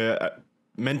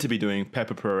meant to be doing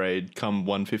Pepper Parade come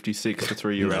 156, the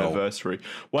 3-year No. anniversary.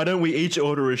 Why don't we each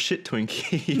order a shit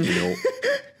Twinkie? No.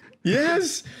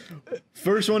 Yes!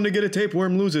 First one to get a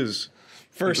tapeworm loses.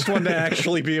 First one to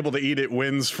actually be able to eat it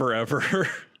wins forever.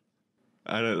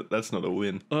 I don't. That's not a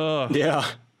win. Yeah.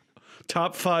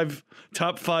 Top five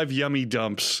yummy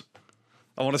dumps.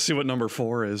 I want to see what number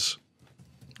 4 is.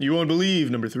 You won't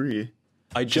believe number 3.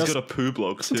 I She's just got a poo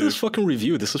blog listen to too. this fucking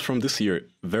review. This is from this year.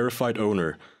 Verified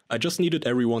owner. I just needed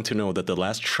everyone to know that the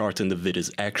last chart in the vid is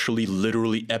actually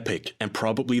literally epic and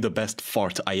probably the best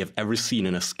fart I have ever seen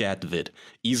in a scat vid.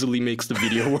 Easily makes the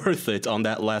video worth it on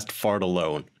that last fart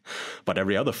alone. But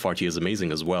every other fart here is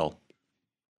amazing as well.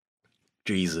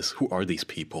 Jesus, who are these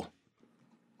people?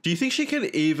 Do you think she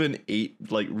can even eat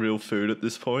like real food at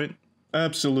this point,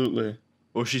 Absolutely.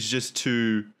 or she's just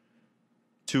too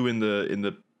in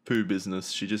the poo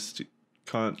business? She just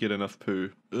can't get enough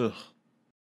poo. Ugh.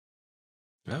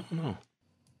 I don't know.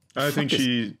 I think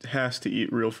she has to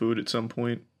eat real food at some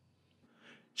point.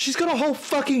 She's got a whole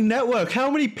fucking network. How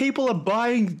many people are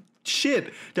buying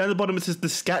shit? Down at the bottom it says the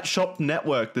Scat Shop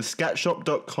Network, the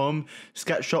scatshop.com,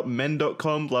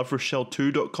 scatshopmen.com,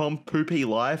 loverochelle2.com,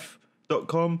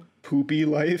 poopylife.com. Poopy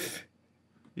life.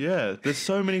 Yeah, there's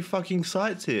so many fucking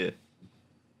sites here.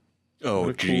 Oh, What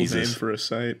a cool name Jesus. for a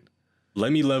site.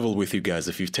 Let me level with you guys.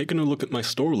 If you've taken a look at my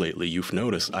store lately, you've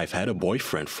noticed I've had a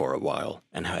boyfriend for a while,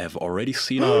 and I have already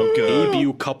seen a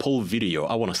debut couple video.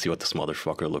 I want to see what this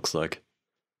motherfucker looks like.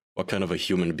 What kind of a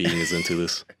human being is into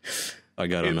this? I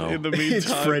gotta know. In the It's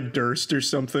meantime, Fred Durst or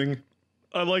something.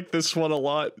 I like this one a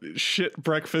lot. Shit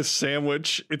breakfast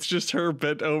sandwich. It's just her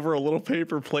bent over a little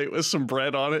paper plate with some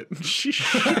bread on it. And she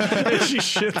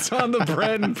shits on the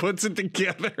bread and puts it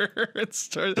together. It's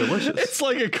delicious. It's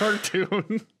like a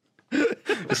cartoon.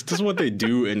 Is this what they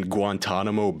do in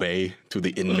Guantanamo Bay to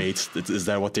the inmates? Is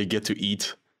that what they get to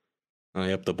eat?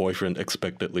 Yep, the boyfriend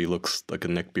expectantly looks like a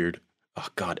neckbeard. Oh,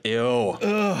 God, ew.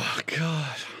 Oh,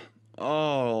 God.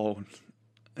 Oh.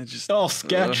 I just... Oh,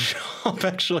 Scat Shop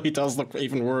actually does look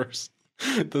even worse.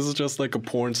 This is just like a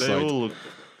porn They site. all look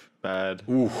bad.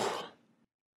 Ooh.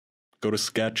 Go to There's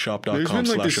been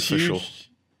scatshop.com/official. Huge...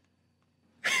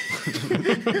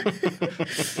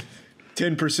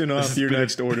 10% off your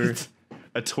next order.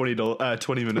 A $20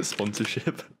 20-minute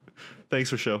sponsorship.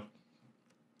 Thanks, Rochelle.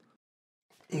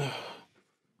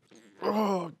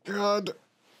 Oh, God.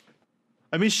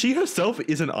 I mean, she herself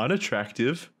isn't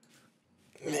unattractive.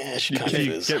 Yeah, she If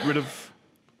you get rid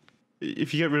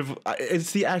of,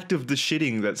 it's the act of the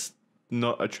shitting that's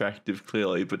not attractive,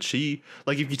 clearly. But she,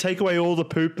 like, if you take away all the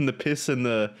poop and the piss and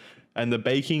the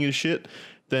baking and shit,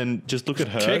 then just look at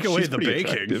her. Take away She's the pretty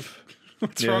baking. attractive.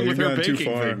 What's wrong with you've her gone too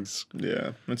baking far. things?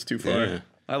 Yeah, that's too far. Yeah.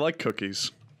 I like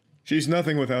cookies. She's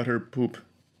nothing without her poop.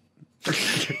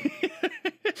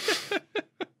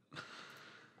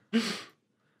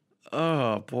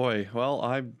 Oh boy. Well,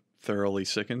 I'm thoroughly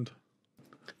sickened.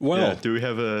 Well, Yeah, do we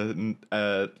have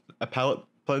a palate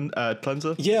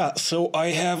cleanser? yeah, so I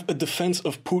have a defense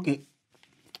of Putin.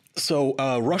 So,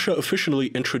 Russia officially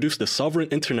introduced a sovereign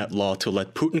internet law to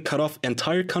let Putin cut off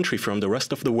entire country from the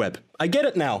rest of the web. I get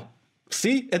it now.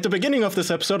 See, at the beginning of this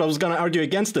episode, I was going to argue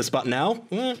against this, but now,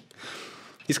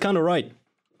 he's kind of right.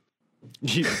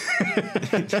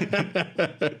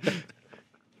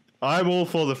 I'm all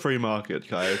for the free market,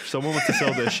 Kai. If someone wants to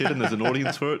sell their shit and there's an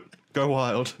audience for it, go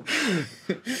wild.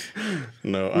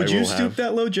 No, Would you stoop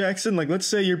that low, Jackson? Like, let's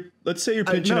say you're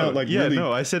pitching out like really.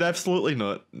 No, I said absolutely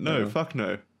not. No, fuck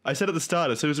no. I said at the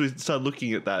start, as soon as we started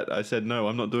looking at that, I said no,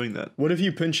 I'm not doing that. What if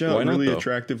you pinch out Why not, really though?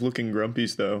 attractive looking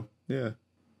grumpies though? Yeah.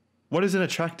 What is an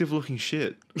attractive looking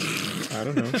shit? I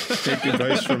don't know. Take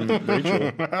advice from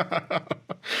Rachel.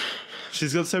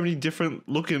 She's got so many different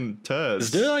looking turds.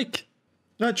 Is there like...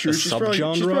 Not true. A She's probably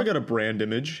subgenre? got a brand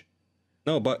image.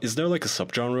 No, but is there like a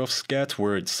subgenre of scat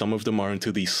where some of them are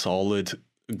into these solid,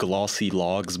 glossy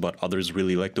logs, but others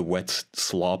really like the wet,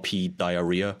 sloppy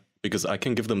diarrhea? Because I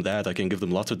can give them that. I can give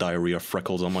them lots of diarrhea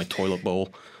freckles on my toilet bowl.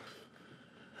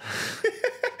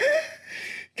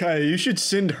 Kaya, you should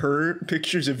send her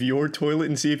pictures of your toilet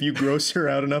and see if you gross her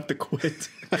out enough to quit.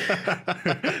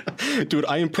 Dude,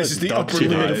 I This impressed is the Doug upper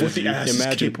today. limit of what the ass is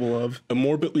Imagine capable of. a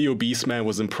morbidly obese man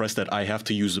was impressed that I have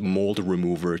to use mold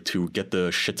remover to get the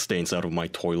shit stains out of my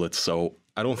toilet, so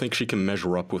I don't think she can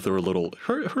measure up with her little...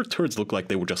 Her turds look like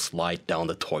they would just slide down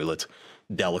the toilet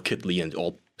delicately and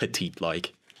all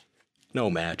petite-like. No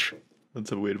match.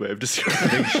 That's a weird way of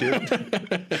describing shit.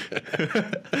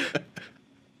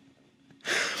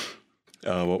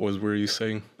 What were you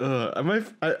saying?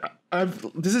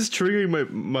 This is triggering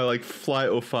my like flight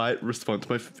or fight response.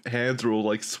 My hands are all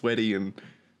like sweaty and...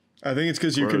 I think it's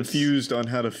because you're Gross. confused on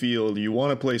how to feel. You want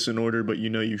to place an order, but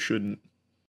you know you shouldn't.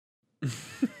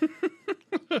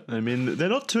 I mean, they're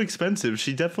not too expensive.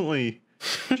 She definitely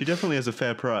has a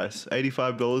fair price.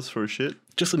 $85 for a shit.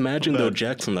 Just imagine, Not though, bad.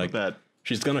 Jackson, like, Not bad.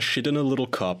 she's gonna shit in a little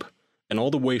cup, and all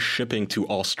the way shipping to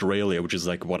Australia, which is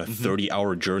like, what, a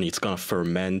 30-hour journey. It's gonna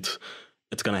ferment.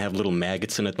 It's gonna have little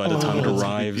maggots in it by the time it It's gonna be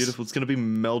arrives. beautiful. It's gonna be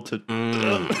melted.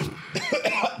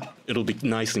 It'll be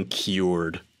nice and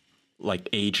cured, like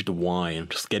aged wine,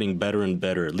 just getting better and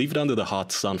better. Leave it under the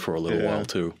hot sun for a little Yeah. while,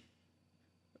 too.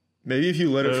 Maybe if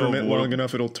you let it Oh, ferment boy. long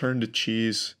enough, it'll turn to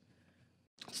cheese.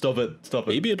 Stop it. Stop it.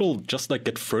 Maybe it'll just, like,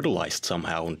 get fertilized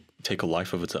somehow and take a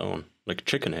life of its own, like a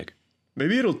chicken egg.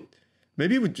 Maybe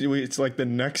it's like the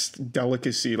next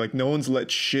delicacy. Like no one's let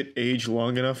shit age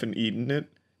long enough and eaten it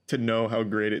to know how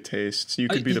great it tastes. You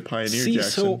could be the pioneer, See,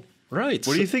 Jackson. so, right.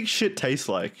 What do you think shit tastes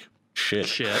like? Shit.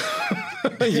 Shit.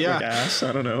 Yeah. Like ass?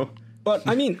 I don't know. But,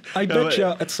 I mean, I No, bet you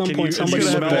at some Can point you somebody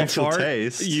gonna would have smell an a actual fart?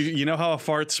 taste. You know how a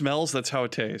fart smells? That's how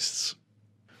it tastes.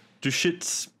 Do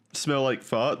shits smell like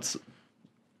farts?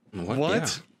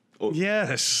 What?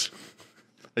 Yes.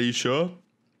 Are you sure?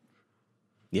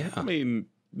 Yeah. I mean,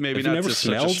 maybe Have you not never to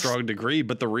such a smelled- strong degree,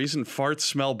 but the reason farts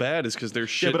smell bad is because they're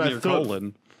shit but in I your thought-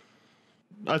 colon.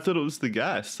 I thought it was the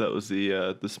gas that was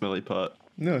the smelly part.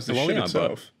 No, it's the Well, shit yeah, but-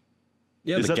 itself.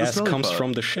 Yeah, Is the that the gas smelly comes part?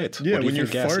 from the shit. Yeah, What do when you you're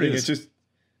think gas farting, is? it's just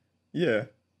yeah.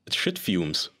 It's shit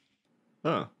fumes.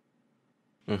 Oh.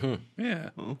 Yeah.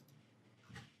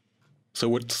 So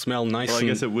it would smell nice Well, I and...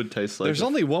 guess it would taste like There's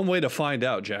only one way to find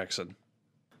out, Jackson.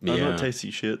 I'm yeah. not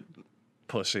tasty shit.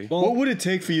 Pussy. Well, What would it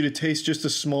take for you to taste just a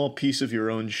small piece of your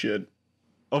own shit?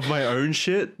 Of my own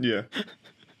shit? Yeah.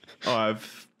 Oh,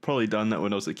 I've probably done that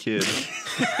when I was a kid.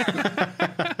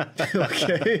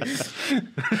 Okay.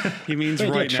 He means wait,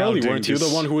 right yeah, Charlie, now. weren't you the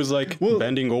dingus. one who was like Well-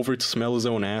 bending over to smell his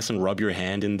own ass and rub your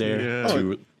hand in there Yeah.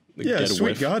 to Yeah, get a sweet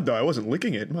whiff? God, though. I wasn't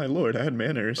licking it. My lord, I had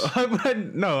manners.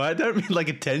 No, I don't mean like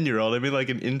a 10-year-old. I mean like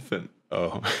an infant.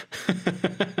 Oh.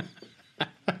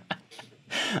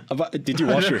 Did you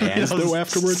wash your hands I was though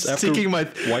afterwards? After sticking my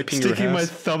wiping my your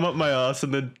thumb up my ass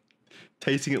and then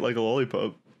tasting it like a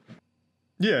lollipop.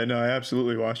 Yeah, no, I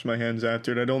absolutely washed my hands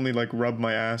after it. I'd only like rub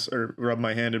my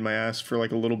hand in my ass for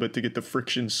like a little bit to get the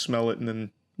friction, smell it, and then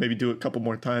maybe do it a couple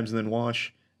more times and then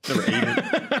wash. Never ate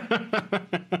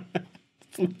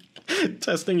it.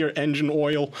 Testing your engine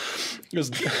oil.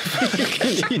 Just- he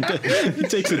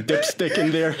takes a dipstick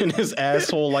in there in his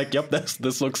asshole like, yep,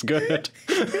 this looks good.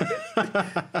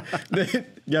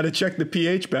 Gotta check the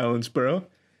pH balance, bro.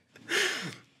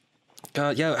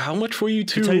 God, yeah, how much were you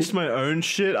To to... taste my own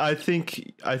shit, I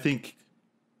think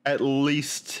at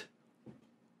least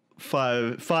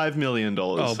 $5 million.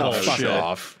 Oh, Oh, bullshit. fuck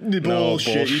off.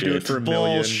 Bullshit. You do it for a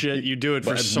million. Bullshit. You do it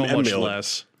for But so a much million.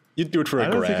 less. You'd do it for a I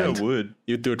don't grand. think I would.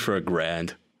 You'd do it for a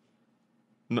grand.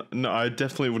 No, I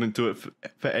definitely wouldn't do it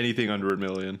for anything under $1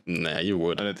 million. Nah, you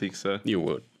would. I don't think so. You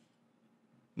would.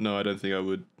 No, I don't think I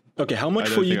would. Okay, how much I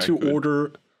for don't you think I to could.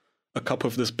 order a cup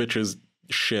of this bitch's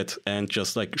shit and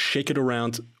just like shake it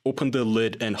around, open the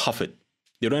lid, and huff it?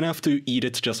 You don't have to eat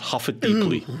it, just huff it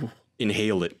deeply.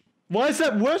 Inhale it. Why is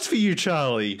that worse for you,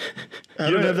 Charlie?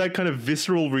 You don't have that kind of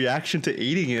visceral reaction to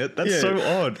eating it. That's so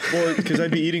odd. Well, because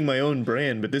I'd be eating my own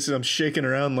brand, but this is I'm shaking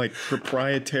around like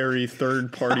proprietary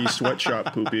third-party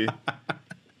sweatshop poopy.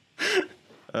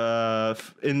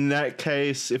 In that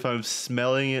case, if I'm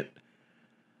smelling it,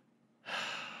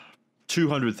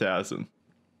 200,000.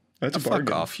 That's a Fuck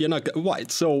bargain. off. You're not. Why?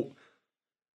 So,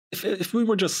 if we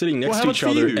were just sitting next how to much each for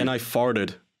other you? and I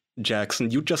farted, Jackson,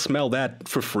 you'd just smell that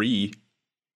for free.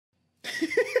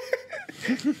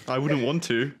 I wouldn't want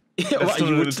to. Yeah, That's well, not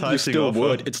an you enticing still offer.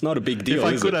 would. It's not a big deal. If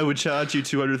I is could, it? I would charge you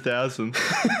 200,000.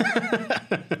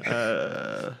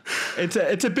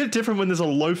 It's a bit different when there's a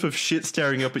loaf of shit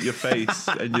staring up at your face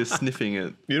and you're sniffing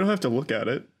it. You don't have to look at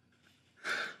it.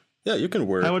 Yeah, you can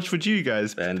wear How much would you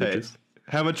guys bandages. pay?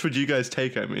 How much would you guys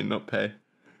take? I mean, not pay.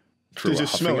 True, To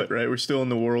just huffing smell it, right? We're still in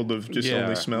the world of just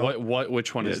only smell.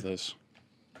 Which one is this?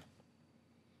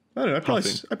 I don't know.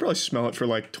 Huffing. I'd probably smell it for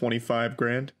like 25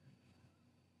 grand.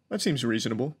 That seems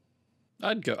reasonable.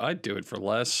 I'd do it for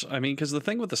less. I mean, because the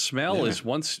thing with the smell is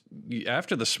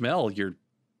after the smell,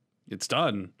 it's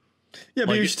done. Yeah,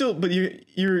 but Like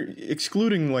you're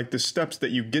excluding like the steps that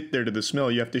you get there to the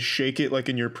smell. You have to shake it like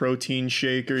in your protein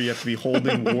shaker. You have to be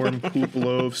holding warm poop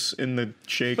loaves in the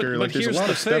shaker. Like there's a here's lot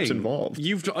the of steps thing. involved.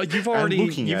 You've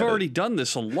looking already at done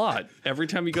this a lot. Every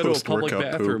time you go to a public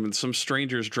Post-workout bathroom poop. and some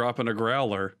stranger's dropping a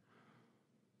growler,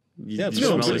 Yeah, it's you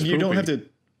no, No, smell but his you don't have pooping. to.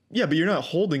 Yeah, but you're not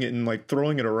holding it and like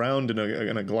throwing it around in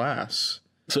a glass.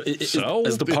 So, So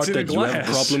is the it's part in a that you have a glass.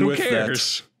 problem Who with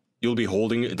cares? that you'll be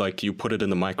holding it, like you put it in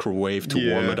the microwave to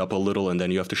warm Yeah. it up a little, and then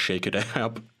you have to shake it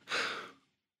up?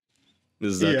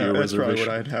 Is that Yeah, your that's probably reservation?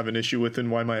 what I'd have an issue with,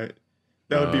 and why that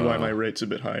would be why my rate's a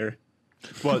bit higher.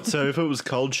 What? So if it was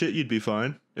cold shit, you'd be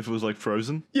fine. If it was like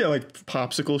frozen. Yeah, like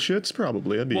popsicle shits,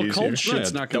 probably that'd be Well, easier. cold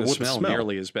shit's Yeah, not that going to wouldn't smell smell.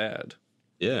 nearly as bad.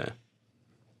 Yeah.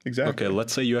 Exactly. Okay,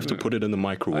 let's say you have to put it in the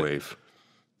microwave.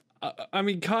 I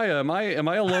mean, Kaya, am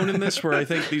I alone in this where I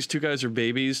think these two guys are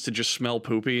babies to just smell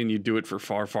poopy and you do it for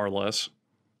far, far less?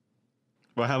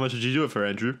 Well, how much did you do it for,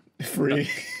 Andrew? Free.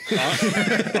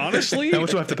 Honestly, How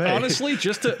much do I have to pay? Honestly,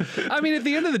 just to, I mean, at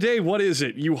the end of the day, what is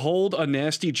it? You hold a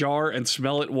nasty jar and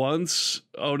smell it once.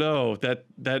 Oh no, that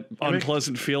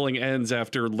unpleasant feeling ends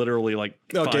after literally like.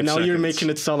 Okay, 5 now you're seconds. making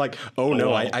it sound like, oh no,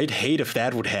 well. I'd hate if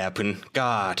that would happen.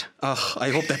 God, ugh, I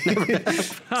hope that never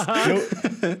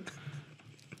happens.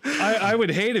 I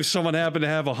would hate if someone happened to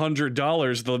have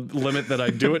 $100, the limit that I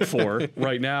do it for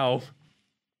right now.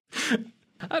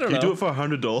 I don't know. You do it for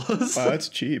 $100? Wow, that's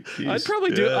cheap. Jeez.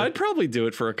 I'd probably do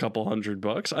it for a couple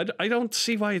 $100. I don't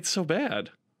see why it's so bad.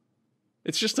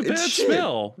 It's just a bad shit.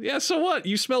 smell. Yeah, so what?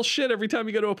 You smell shit every time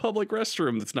you go to a public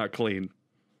restroom that's not clean.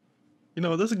 You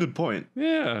know, that's a good point.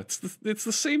 Yeah, it's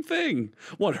the same thing.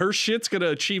 What, her shit's gonna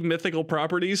achieve mythical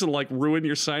properties and like ruin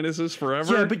your sinuses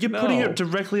forever? Yeah, but you're putting No. it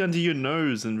directly under your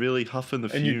nose and really huffing the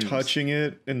and fumes. you're touching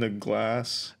it in the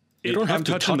glass. You don't have I'm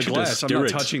to touching touch the it and glass. I'm stir not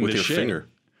it touching with the your shit. finger.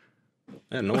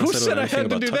 Yeah, no one Who said said I anything had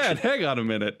to about do that? touching. Hang on a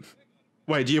minute.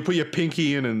 Wait, do you put your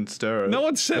pinky in and stir it? No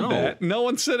one said No. that. No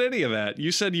one said any of that.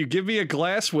 You said you give me a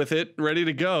glass with it ready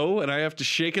to go, and I have to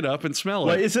shake it up and smell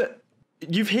Wait, it. is it...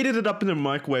 You've heated it up in the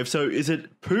microwave, so is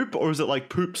it poop or is it like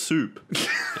poop soup?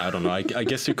 I don't know. I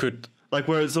guess you could Like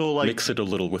where it's all like mix it a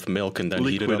little with milk and then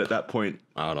heat it liquid up. at that point.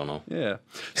 I don't know. Yeah.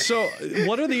 So,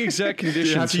 what are the exact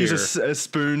conditions You have to here? use a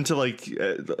spoon to like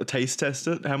taste test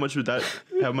it. How much would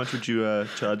you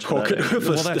charge for Poke it that? with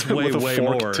Well, a, that's with a way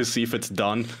fork more. to see if it's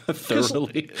done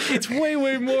thoroughly. It's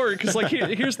way more because like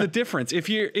here's the difference. If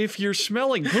you're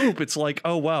smelling poop, it's like,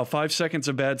 oh wow, 5 seconds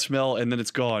of bad smell and then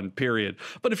it's gone. Period.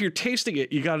 But if you're tasting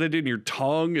it, you got it in your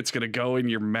tongue. It's gonna go in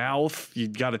your mouth. You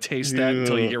got to taste that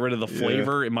until you get rid of the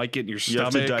flavor. It might get in your You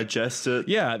have stomach. to digest it.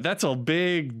 Yeah, that's a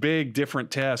big different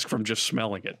task from just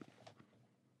smelling it.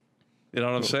 You know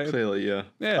what I'm saying? Clearly, yeah.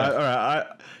 Yeah. All right,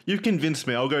 you've convinced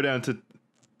me. I'll go down to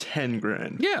 10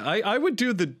 grand. Yeah, I would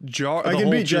do the jar. I the can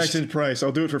whole beat just- Jackson's price.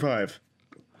 I'll do it for 5.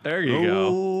 There you go.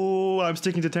 Oh, I'm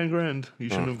sticking to 10 grand. You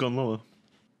shouldn't have gone lower.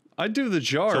 I'd do the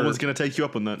jar Someone's gonna take you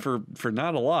up on that. for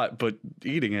not a lot, but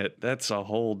eating it—that's a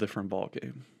whole different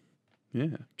ballgame. Yeah,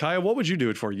 Kaya, what would you do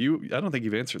it for? I don't think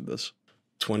you've answered this.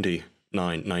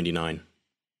 $29.99.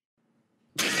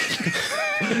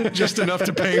 Just enough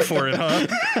to pay for it, huh?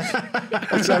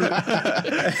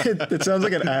 It sounds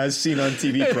like an as seen on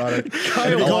TV product.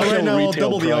 Kyle, If you call right now, I'll retail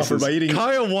double the offer prices. by eating.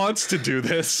 Kyle wants to do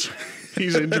this.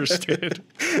 He's interested.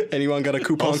 Anyone got a I'll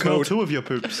coupon smell code? 2 of your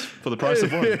poops for the price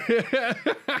of 1.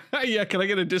 Yeah, can I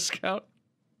get a discount?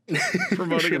 We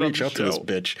Promoting should it on reach the out to this show.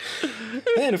 bitch.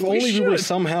 Man, if only we were should.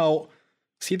 somehow.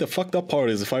 See, the fucked up part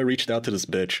is if I reached out to this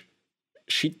bitch,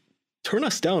 she'd turn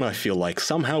us down, I feel like.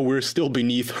 Somehow we're still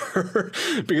beneath her.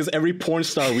 Because every porn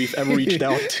star we've ever reached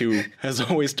out to has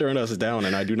always turned us down,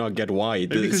 and I do not get why.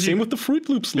 because Same you- with the Fruit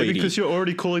Loops lady. Because you're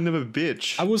already calling them a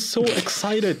bitch. I was so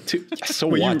excited to. So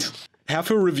what? Half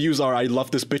her reviews are, I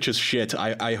love this bitch's shit.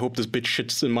 I hope this bitch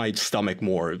shits in my stomach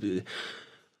more.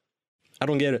 I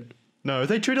don't get it. No,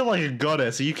 they treat her like a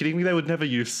goddess. Are you kidding me? They would never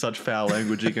use such foul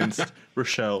language against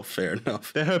Rochelle. Fair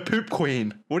enough. They're her poop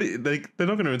queen. What? They're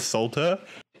not going to insult her.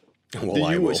 Well,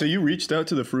 I will. So you reached out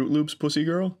to the Fruit Loops pussy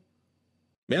girl?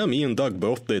 Yeah, me and Doug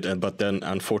both did, but then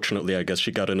unfortunately, I guess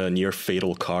she got in a near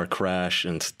fatal car crash,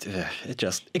 and it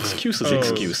just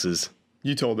excuses.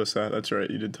 You told us that. That's right.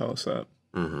 You did tell us that.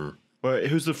 Wait,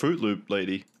 who's the Fruit Loop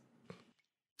lady?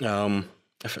 I'm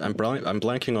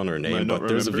blanking on her name, not but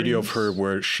there's a video of her remembering.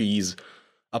 where she's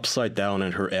upside down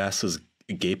and her ass is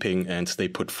gaping, and they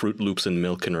put Fruit Loops and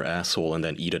milk in her asshole and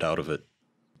then eat it out of it.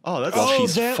 Oh, that's, While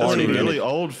she's that's a farting and really it-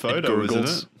 old photo, isn't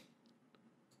gurgles. it?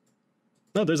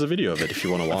 No, there's a video of it if you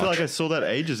want to I feel watch. like I saw that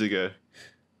ages ago.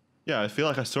 Yeah, I feel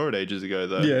like I saw it ages ago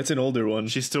though. Yeah, it's an older one.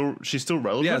 she's still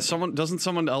relevant. Yeah,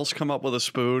 someone else come up with a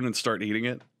spoon and start eating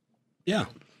it? Yeah,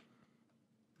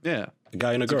 Yeah. a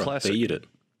guy and a a girl, classic. they eat it.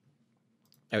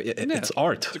 It's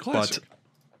art, a but classic.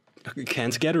 I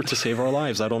can't get her to save our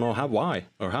lives. I don't know why.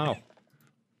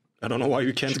 I don't know why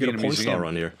you can't Should get be a in a porn star museum.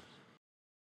 on here.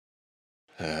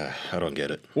 I don't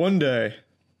get it. One day.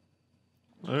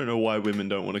 I don't know why women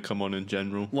don't want to come on in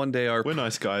general. One day our We're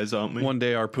nice guys, aren't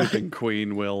we? our pooping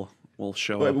queen will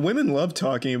show But up. women love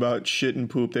talking about shit and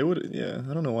poop. They would, yeah.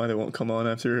 I don't know why they won't come on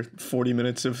after 40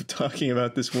 minutes of talking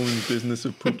about this woman's business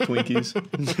of poop Twinkies.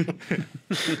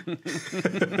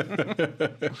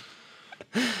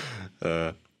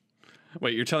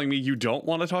 Wait, you're telling me you don't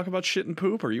want to talk about shit and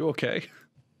poop? Are you okay?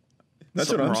 That's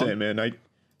Something what I'm wrong? saying, man.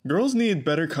 Girls need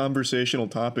better conversational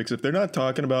topics. If they're not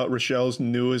talking about Rochelle's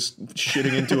newest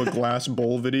shitting into a glass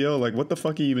bowl video, like what the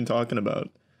fuck are you even talking about?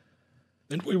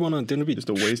 Didn't we Just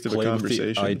a waste of a play with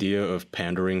conversation. the idea of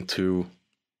pandering to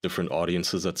different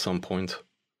audiences at some point?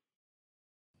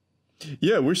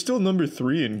 Yeah, we're still number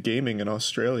 3 in gaming in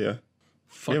Australia.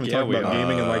 Fuck We haven't yeah, talked we about are.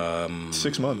 gaming in like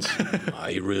 6 months.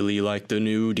 I really like the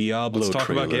new Diablo Let's talk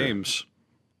trailer. about games.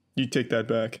 You take that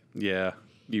back. Yeah,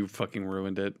 you fucking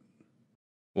ruined it.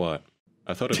 What?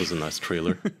 I thought it was a nice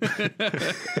trailer.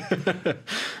 That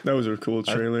was a cool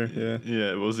trailer. Yeah.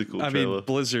 Yeah, it was a cool I trailer. mean,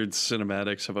 Blizzard's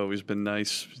cinematics have always been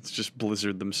nice. It's just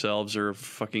Blizzard themselves are a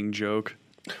fucking joke.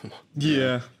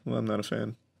 Yeah. Well, I'm not a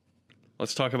fan.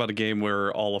 Let's talk about a game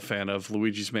we're all a fan of,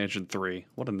 Luigi's Mansion 3.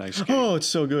 What a nice game. Oh, it's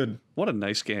so good. What a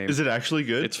nice game. Is it actually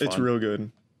good? It's fun. It's real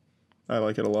good. I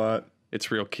like it a lot.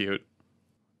 It's real cute.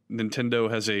 Nintendo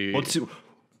has a...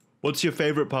 What's your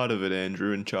favorite part of it,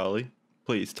 Andrew and Charlie?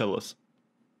 Please tell us.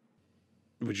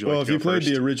 Would you Well, like if to you go played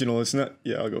first? the original, it's not.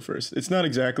 Yeah, I'll go first. It's not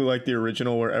exactly like the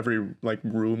original, where every like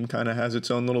room kind of has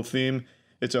its own little theme.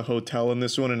 It's a hotel in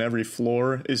this one, and every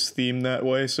floor is themed that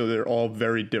way. So they're all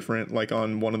very different. Like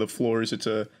on one of the floors, it's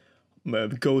a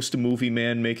ghost movie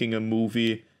man making a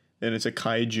movie, and it's a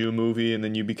kaiju movie, and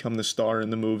then you become the star in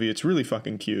the movie. It's really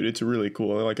fucking cute. It's really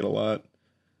cool. I like it a lot.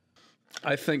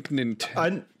 I think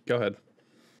Nintendo... Go ahead.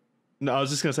 No, I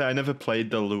was just gonna say I never played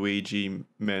the Luigi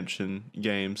Mansion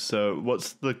games. So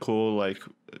what's the core like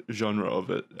genre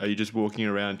of it? Are you just walking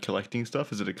around collecting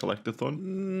stuff? Is it a collectathon?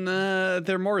 Nah,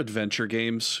 they're more adventure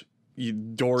games.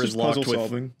 Door It's is just locked puzzle with...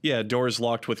 solving. Yeah, door is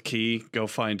locked with key. Go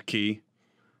find key.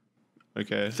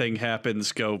 Okay. Thing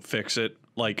happens, go fix it.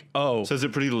 Like, oh... So is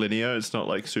it pretty linear? It's not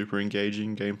like super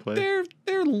engaging gameplay.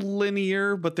 They're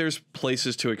linear, but there's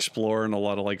places to explore and a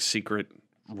lot of like secret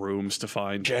rooms to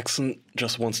find. Jackson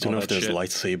just wants to All know if that there's shit.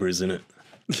 lightsabers in it.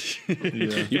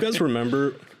 Yeah. You guys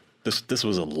remember this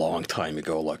was a long time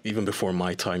ago, like even before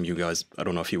my time, you guys, I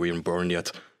don't know if you were even born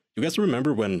yet. You guys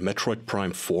remember when Metroid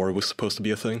Prime 4 was supposed to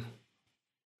be a thing?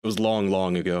 It was long,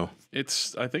 long ago.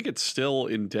 I think it's still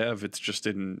in dev. It's just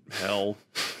in hell.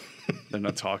 They're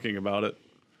not talking about it.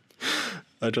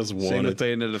 I just Same with wanted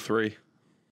Bayonetta 3.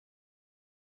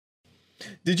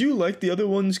 Did you like the other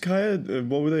ones, Kaya?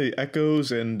 What were they?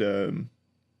 Echoes and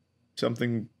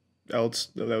something else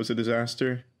that was a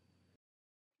disaster.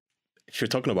 If you're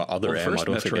talking about other Well, M, I first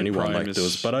don't think Metroid anyone Prime liked is-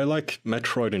 those, but I like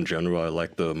Metroid in general. I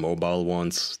like the mobile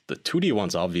ones. The 2D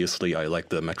ones, obviously. I like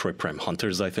the Metroid Prime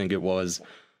Hunters, I think it was.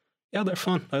 Yeah, they're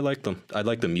fun. I like them. I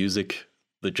like the music.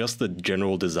 Just the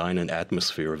general design and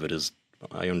atmosphere of it is...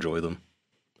 I enjoy them.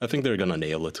 I think they're gonna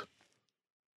nail it.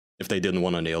 If they didn't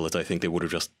want to nail it, I think they would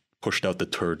have just pushed out the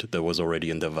turd that was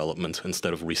already in development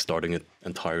instead of restarting it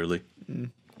entirely.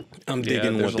 I'm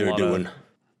digging there's what a they're lot of- doing.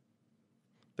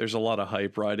 There's a lot of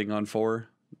hype riding on 4.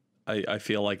 I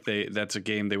feel like that's a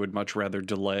game they would much rather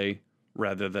delay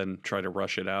rather than try to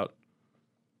rush it out.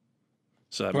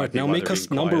 So that All might right, be now why make they're us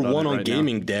being number quiet one it on right now.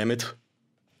 gaming, damn it.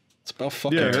 It's about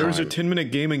fucking Yeah, time. there was a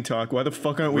 10-minute gaming talk. Why the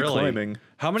fuck aren't we Really? climbing?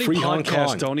 How many Free Hong podcasts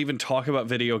Kong. don't even talk about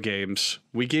video games?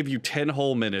 We gave you 10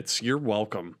 whole minutes. You're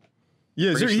welcome.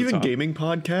 Yeah, is Bring there us to the even top. gaming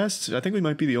podcasts? I think we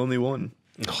might be the only one.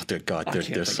 Oh, dear God, can't they're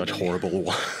think such of any. horrible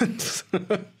ones.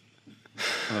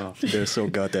 Oh. They're so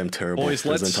goddamn terrible. Boys,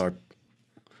 There's let's- entire-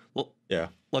 Well, Yeah.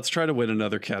 let's try to win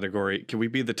another category. Can we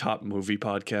be the top movie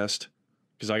podcast?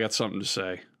 Because I got something to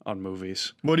say on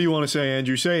movies. What do you want to say,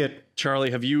 Andrew? Say it.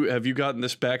 Charlie, have you gotten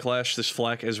this backlash, this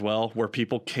flack as well, where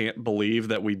people can't believe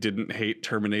that we didn't hate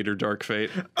Terminator Dark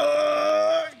Fate?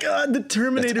 Oh, God, the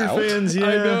Terminator That's out? fans, yeah.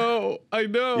 I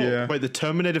know. Yeah. Wait, the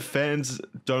Terminator fans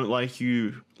don't like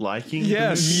you liking?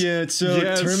 Yes. Yeah, so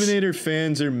Yes. Terminator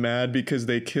fans are mad because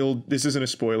they killed... This isn't a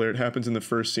spoiler. It happens in the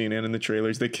first scene and in the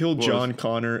trailers. They killed John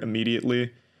Connor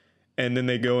immediately, and then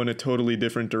they go in a totally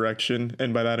different direction.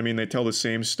 And by that, I mean they tell the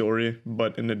same story,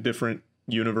 but in a different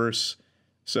universe.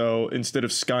 So instead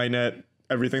of Skynet,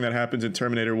 everything that happens in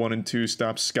Terminator 1 and 2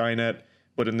 stops Skynet.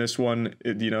 But in this one,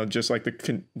 just like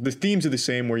the themes are the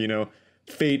same where,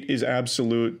 fate is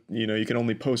absolute. You can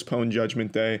only postpone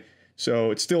Judgment Day.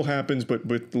 So it still happens, but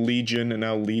with Legion, and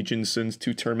now Legion sends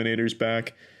 2 Terminators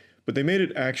back. But they made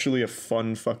it actually a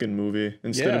fun fucking movie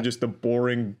instead Yeah. of just the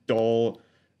boring, dull,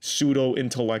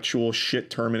 pseudo-intellectual shit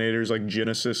Terminators like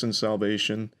Genesis and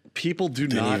Salvation. People do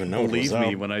Didn't not even know it was believe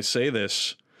me out. when I say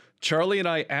this. Charlie and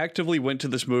I actively went to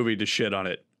this movie to shit on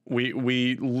it.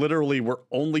 We literally were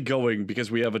only going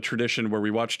because we have a tradition where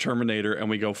we watch Terminator and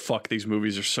we go, fuck, these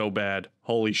movies are so bad.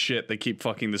 Holy shit, they keep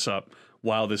fucking this up.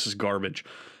 Wow, this is garbage.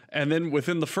 And then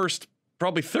within the first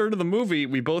probably third of the movie,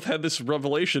 we both had this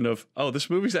revelation of, oh, this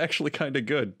movie's actually kind of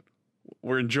good.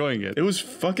 We're enjoying it. It was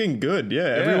fucking good, yeah.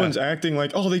 Everyone's acting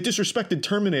like, oh, they disrespected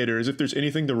Terminator, as if there's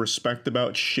anything to respect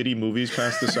about shitty movies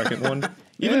past the second one.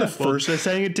 Even the Well, first... they're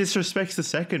saying it disrespects the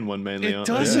second one mainly. It aren't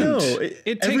they? doesn't. No,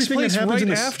 it takes everything that place happens right in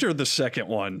this- after the second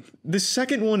one. The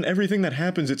second one, everything that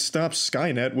happens, it stops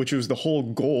Skynet, which was the whole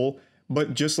goal.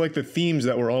 But just like the themes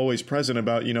that were always present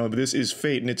about, this is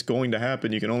fate and it's going to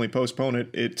happen, you can only postpone it,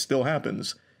 it still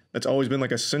happens. That's always been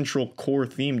like a central core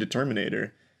theme to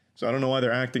Terminator. So I don't know why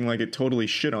they're acting like it totally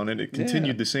shit on it. It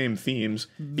continued the same themes,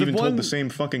 even told one- the same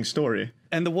fucking story.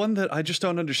 And the one that I just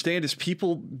don't understand is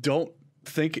people don't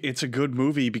think it's a good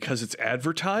movie because it's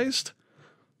advertised.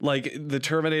 Like, the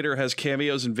Terminator has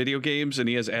cameos in video games and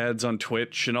he has ads on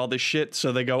Twitch and all this shit.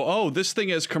 So they go, oh, this thing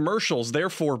has commercials,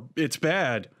 therefore it's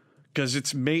bad. Because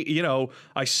it's made,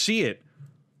 I see it.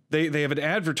 They have an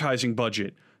advertising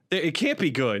budget. It can't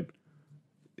be good.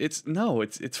 It's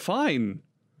fine.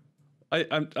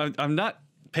 I'm not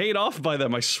paid off by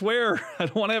them. I swear. I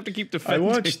don't want to have to keep defending.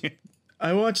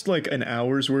 I watched like an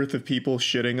hour's worth of people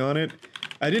shitting on it.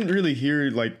 I didn't really hear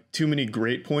like too many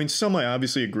great points. Some I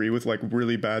obviously agree with, like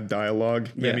really bad dialogue.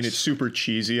 I mean, Yes. it's super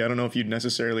cheesy. I don't know if you'd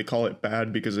necessarily call it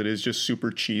bad because it is just super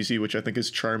cheesy, which I think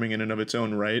is charming in and of its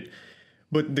own right.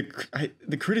 But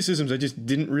the criticisms I just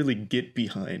didn't really get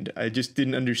behind. I just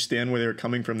didn't understand where they were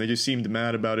coming from. They just seemed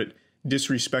mad about it,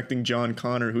 disrespecting John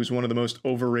Connor, who's one of the most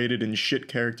overrated and shit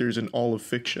characters in all of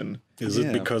fiction. Is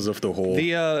it because of the whole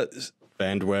The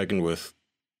bandwagon with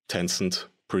Tencent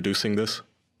producing this?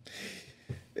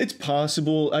 It's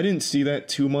possible. I didn't see that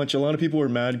too much. A lot of people were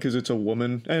mad because it's a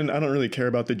woman, and I don't really care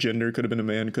about the gender. Could have been a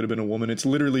man, could have been a woman. It's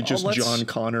literally just let's- John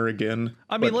Connor again.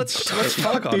 I mean, But let's What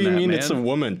talk on do you that, mean man. it's a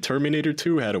woman? Terminator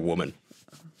 2 had a woman.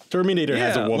 Terminator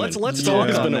has a woman. Let's It's talk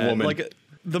always on been that. a woman. Like,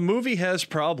 the movie has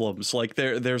problems. Like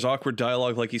there's awkward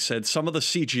dialogue, like you said. Some of the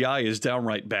CGI is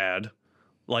downright bad.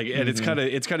 Like, and it's kind of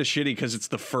shitty because it's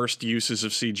the first uses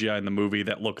of CGI in the movie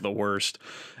that look the worst.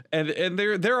 And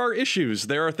there are issues.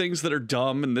 There are things that are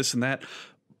dumb and this and that.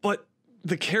 But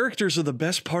the characters are the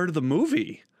best part of the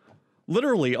movie.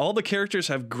 Literally, all the characters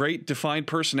have great defined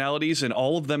personalities and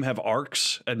all of them have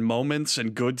arcs and moments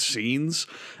and good scenes.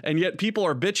 And yet people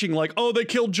are bitching like, oh, they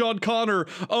killed John Connor.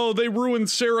 Oh, they ruined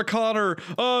Sarah Connor.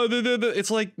 Oh,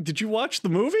 it's like, did you watch the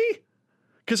movie?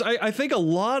 Because I think a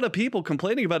lot of people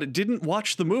complaining about it didn't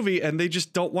watch the movie and they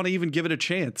just don't want to even give it a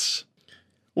chance.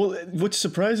 Well, what's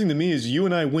surprising to me is you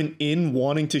and I went in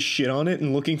wanting to shit on it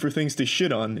and looking for things to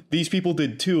shit on. These people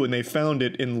did too, and they found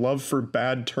it in love for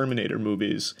bad Terminator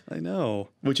movies. I know.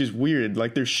 Which is weird.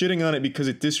 Like, they're shitting on it because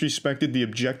it disrespected the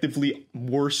objectively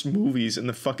worst movies in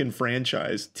the fucking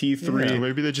franchise. T3. Yeah,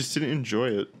 maybe they just didn't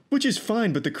enjoy it. Which is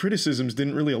fine, but the criticisms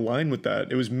didn't really align with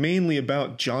that. It was mainly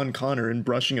about John Connor and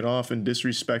brushing it off and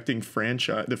disrespecting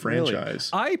the franchise.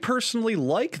 I personally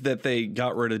like that they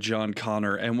got rid of John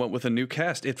Connor and went with a new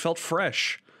cast. It felt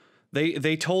fresh.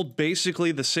 They told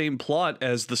basically the same plot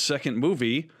as the second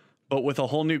movie, but with a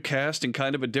whole new cast and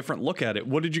kind of a different look at it.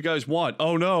 What did you guys want?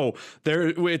 Oh no,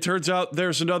 it turns out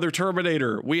there's another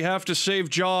Terminator. We have to save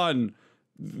John.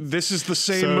 This is the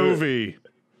same movie.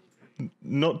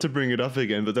 Not to bring it up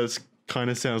again, but that's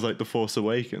kind of sounds like The Force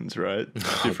Awakens, right?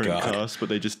 Different cast, but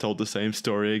they just told the same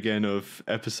story again of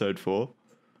episode 4.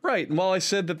 Right. And while I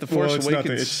said that The Force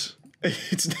Awakens...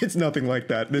 It's nothing like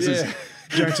that. This is...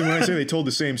 Jackson, when I say they told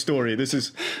the same story, this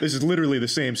is literally the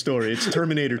same story. It's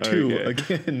Terminator 2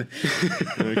 again.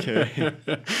 Okay.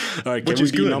 All right, which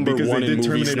is good number because one they did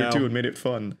in movies Terminator now? 2 and made it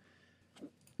fun.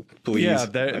 Please. Yeah, I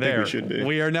think we should be.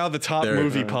 We are now the top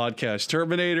movie podcast.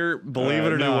 Terminator, believe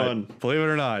it or not. Believe it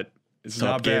or not. It's Top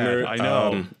not gamer, bad. I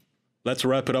know. Let's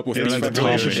wrap it up with It's the like top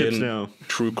relationships in now.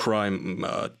 true crime.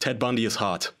 Ted Bundy is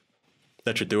hot.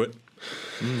 That should do it.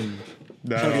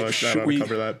 That'll should we-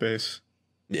 cover that base.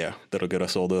 Yeah, that'll get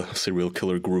us all the serial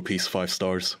killer groupies 5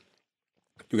 stars.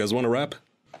 You guys want to wrap?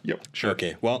 Yep. Sure.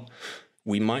 Okay, well,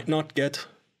 we might not get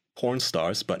porn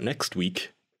stars, but next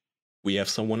week we have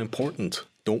someone important,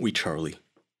 don't we, Charlie?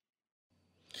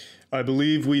 I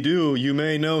believe we do. You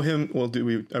may know him. Well,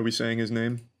 are we saying his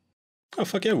name? Oh,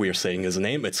 fuck yeah, we are saying his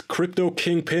name. It's crypto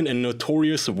kingpin and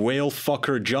notorious whale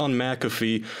fucker John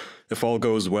McAfee. If all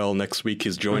goes well, next week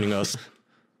he's joining us.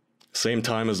 Same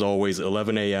time as always,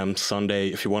 11 a.m. Sunday.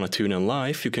 If you want to tune in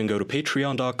live, you can go to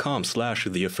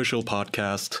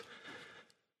patreon.com/theofficialpodcast.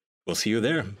 We'll see you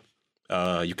there.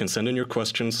 You can send in your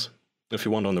questions if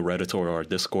you want on the Reddit or our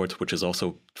Discord, which is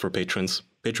also for patrons.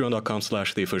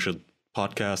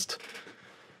 Patreon.com/theofficialpodcast.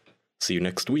 See you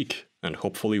next week, and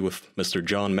hopefully with Mr.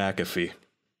 John McAfee.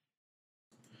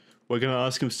 We're going to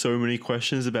ask him so many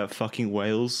questions about fucking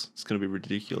whales. It's going to be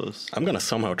ridiculous. I'm going to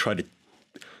somehow try to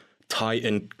tie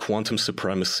in quantum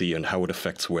supremacy and how it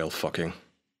affects whale fucking.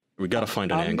 We got to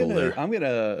find an angle there. I'm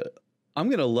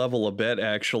gonna level a bet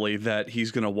actually that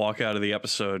he's gonna walk out of the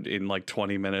episode in like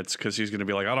 20 minutes because he's gonna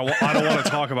be like, I don't want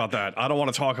to talk about that. I don't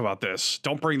want to talk about this.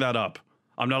 Don't bring that up.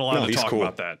 I'm not allowed to talk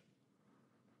about that.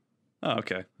 Oh,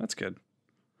 okay, that's good.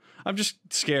 I'm just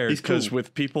scared because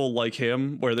with people like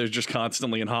him, where they're just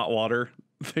constantly in hot water,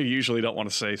 they usually don't want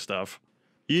to say stuff.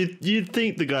 You'd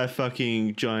think the guy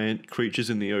fucking giant creatures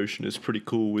in the ocean is pretty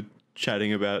cool with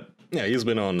chatting about he's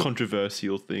been on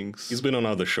controversial things. He's been on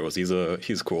other shows. He's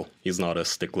cool. He's not a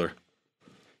stickler.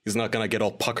 He's not gonna get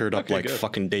all puckered up like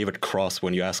fucking David Cross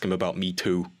when you ask him about Me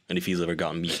Too and if he's ever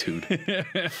gotten Me Too'd.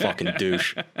 Fucking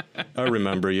douche. I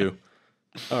remember you.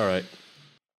 All right.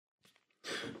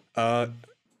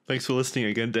 Thanks for listening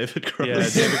again, David Cross. Yeah,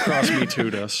 David Cross Me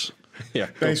Too'd us. Yeah.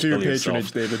 Thanks for your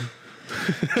patronage, David.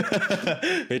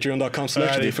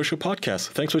 Patreon.com/theofficialpodcast.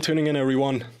 Thanks for tuning in,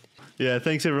 everyone. Yeah,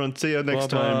 thanks everyone. See you next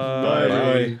time. Bye,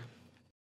 everybody.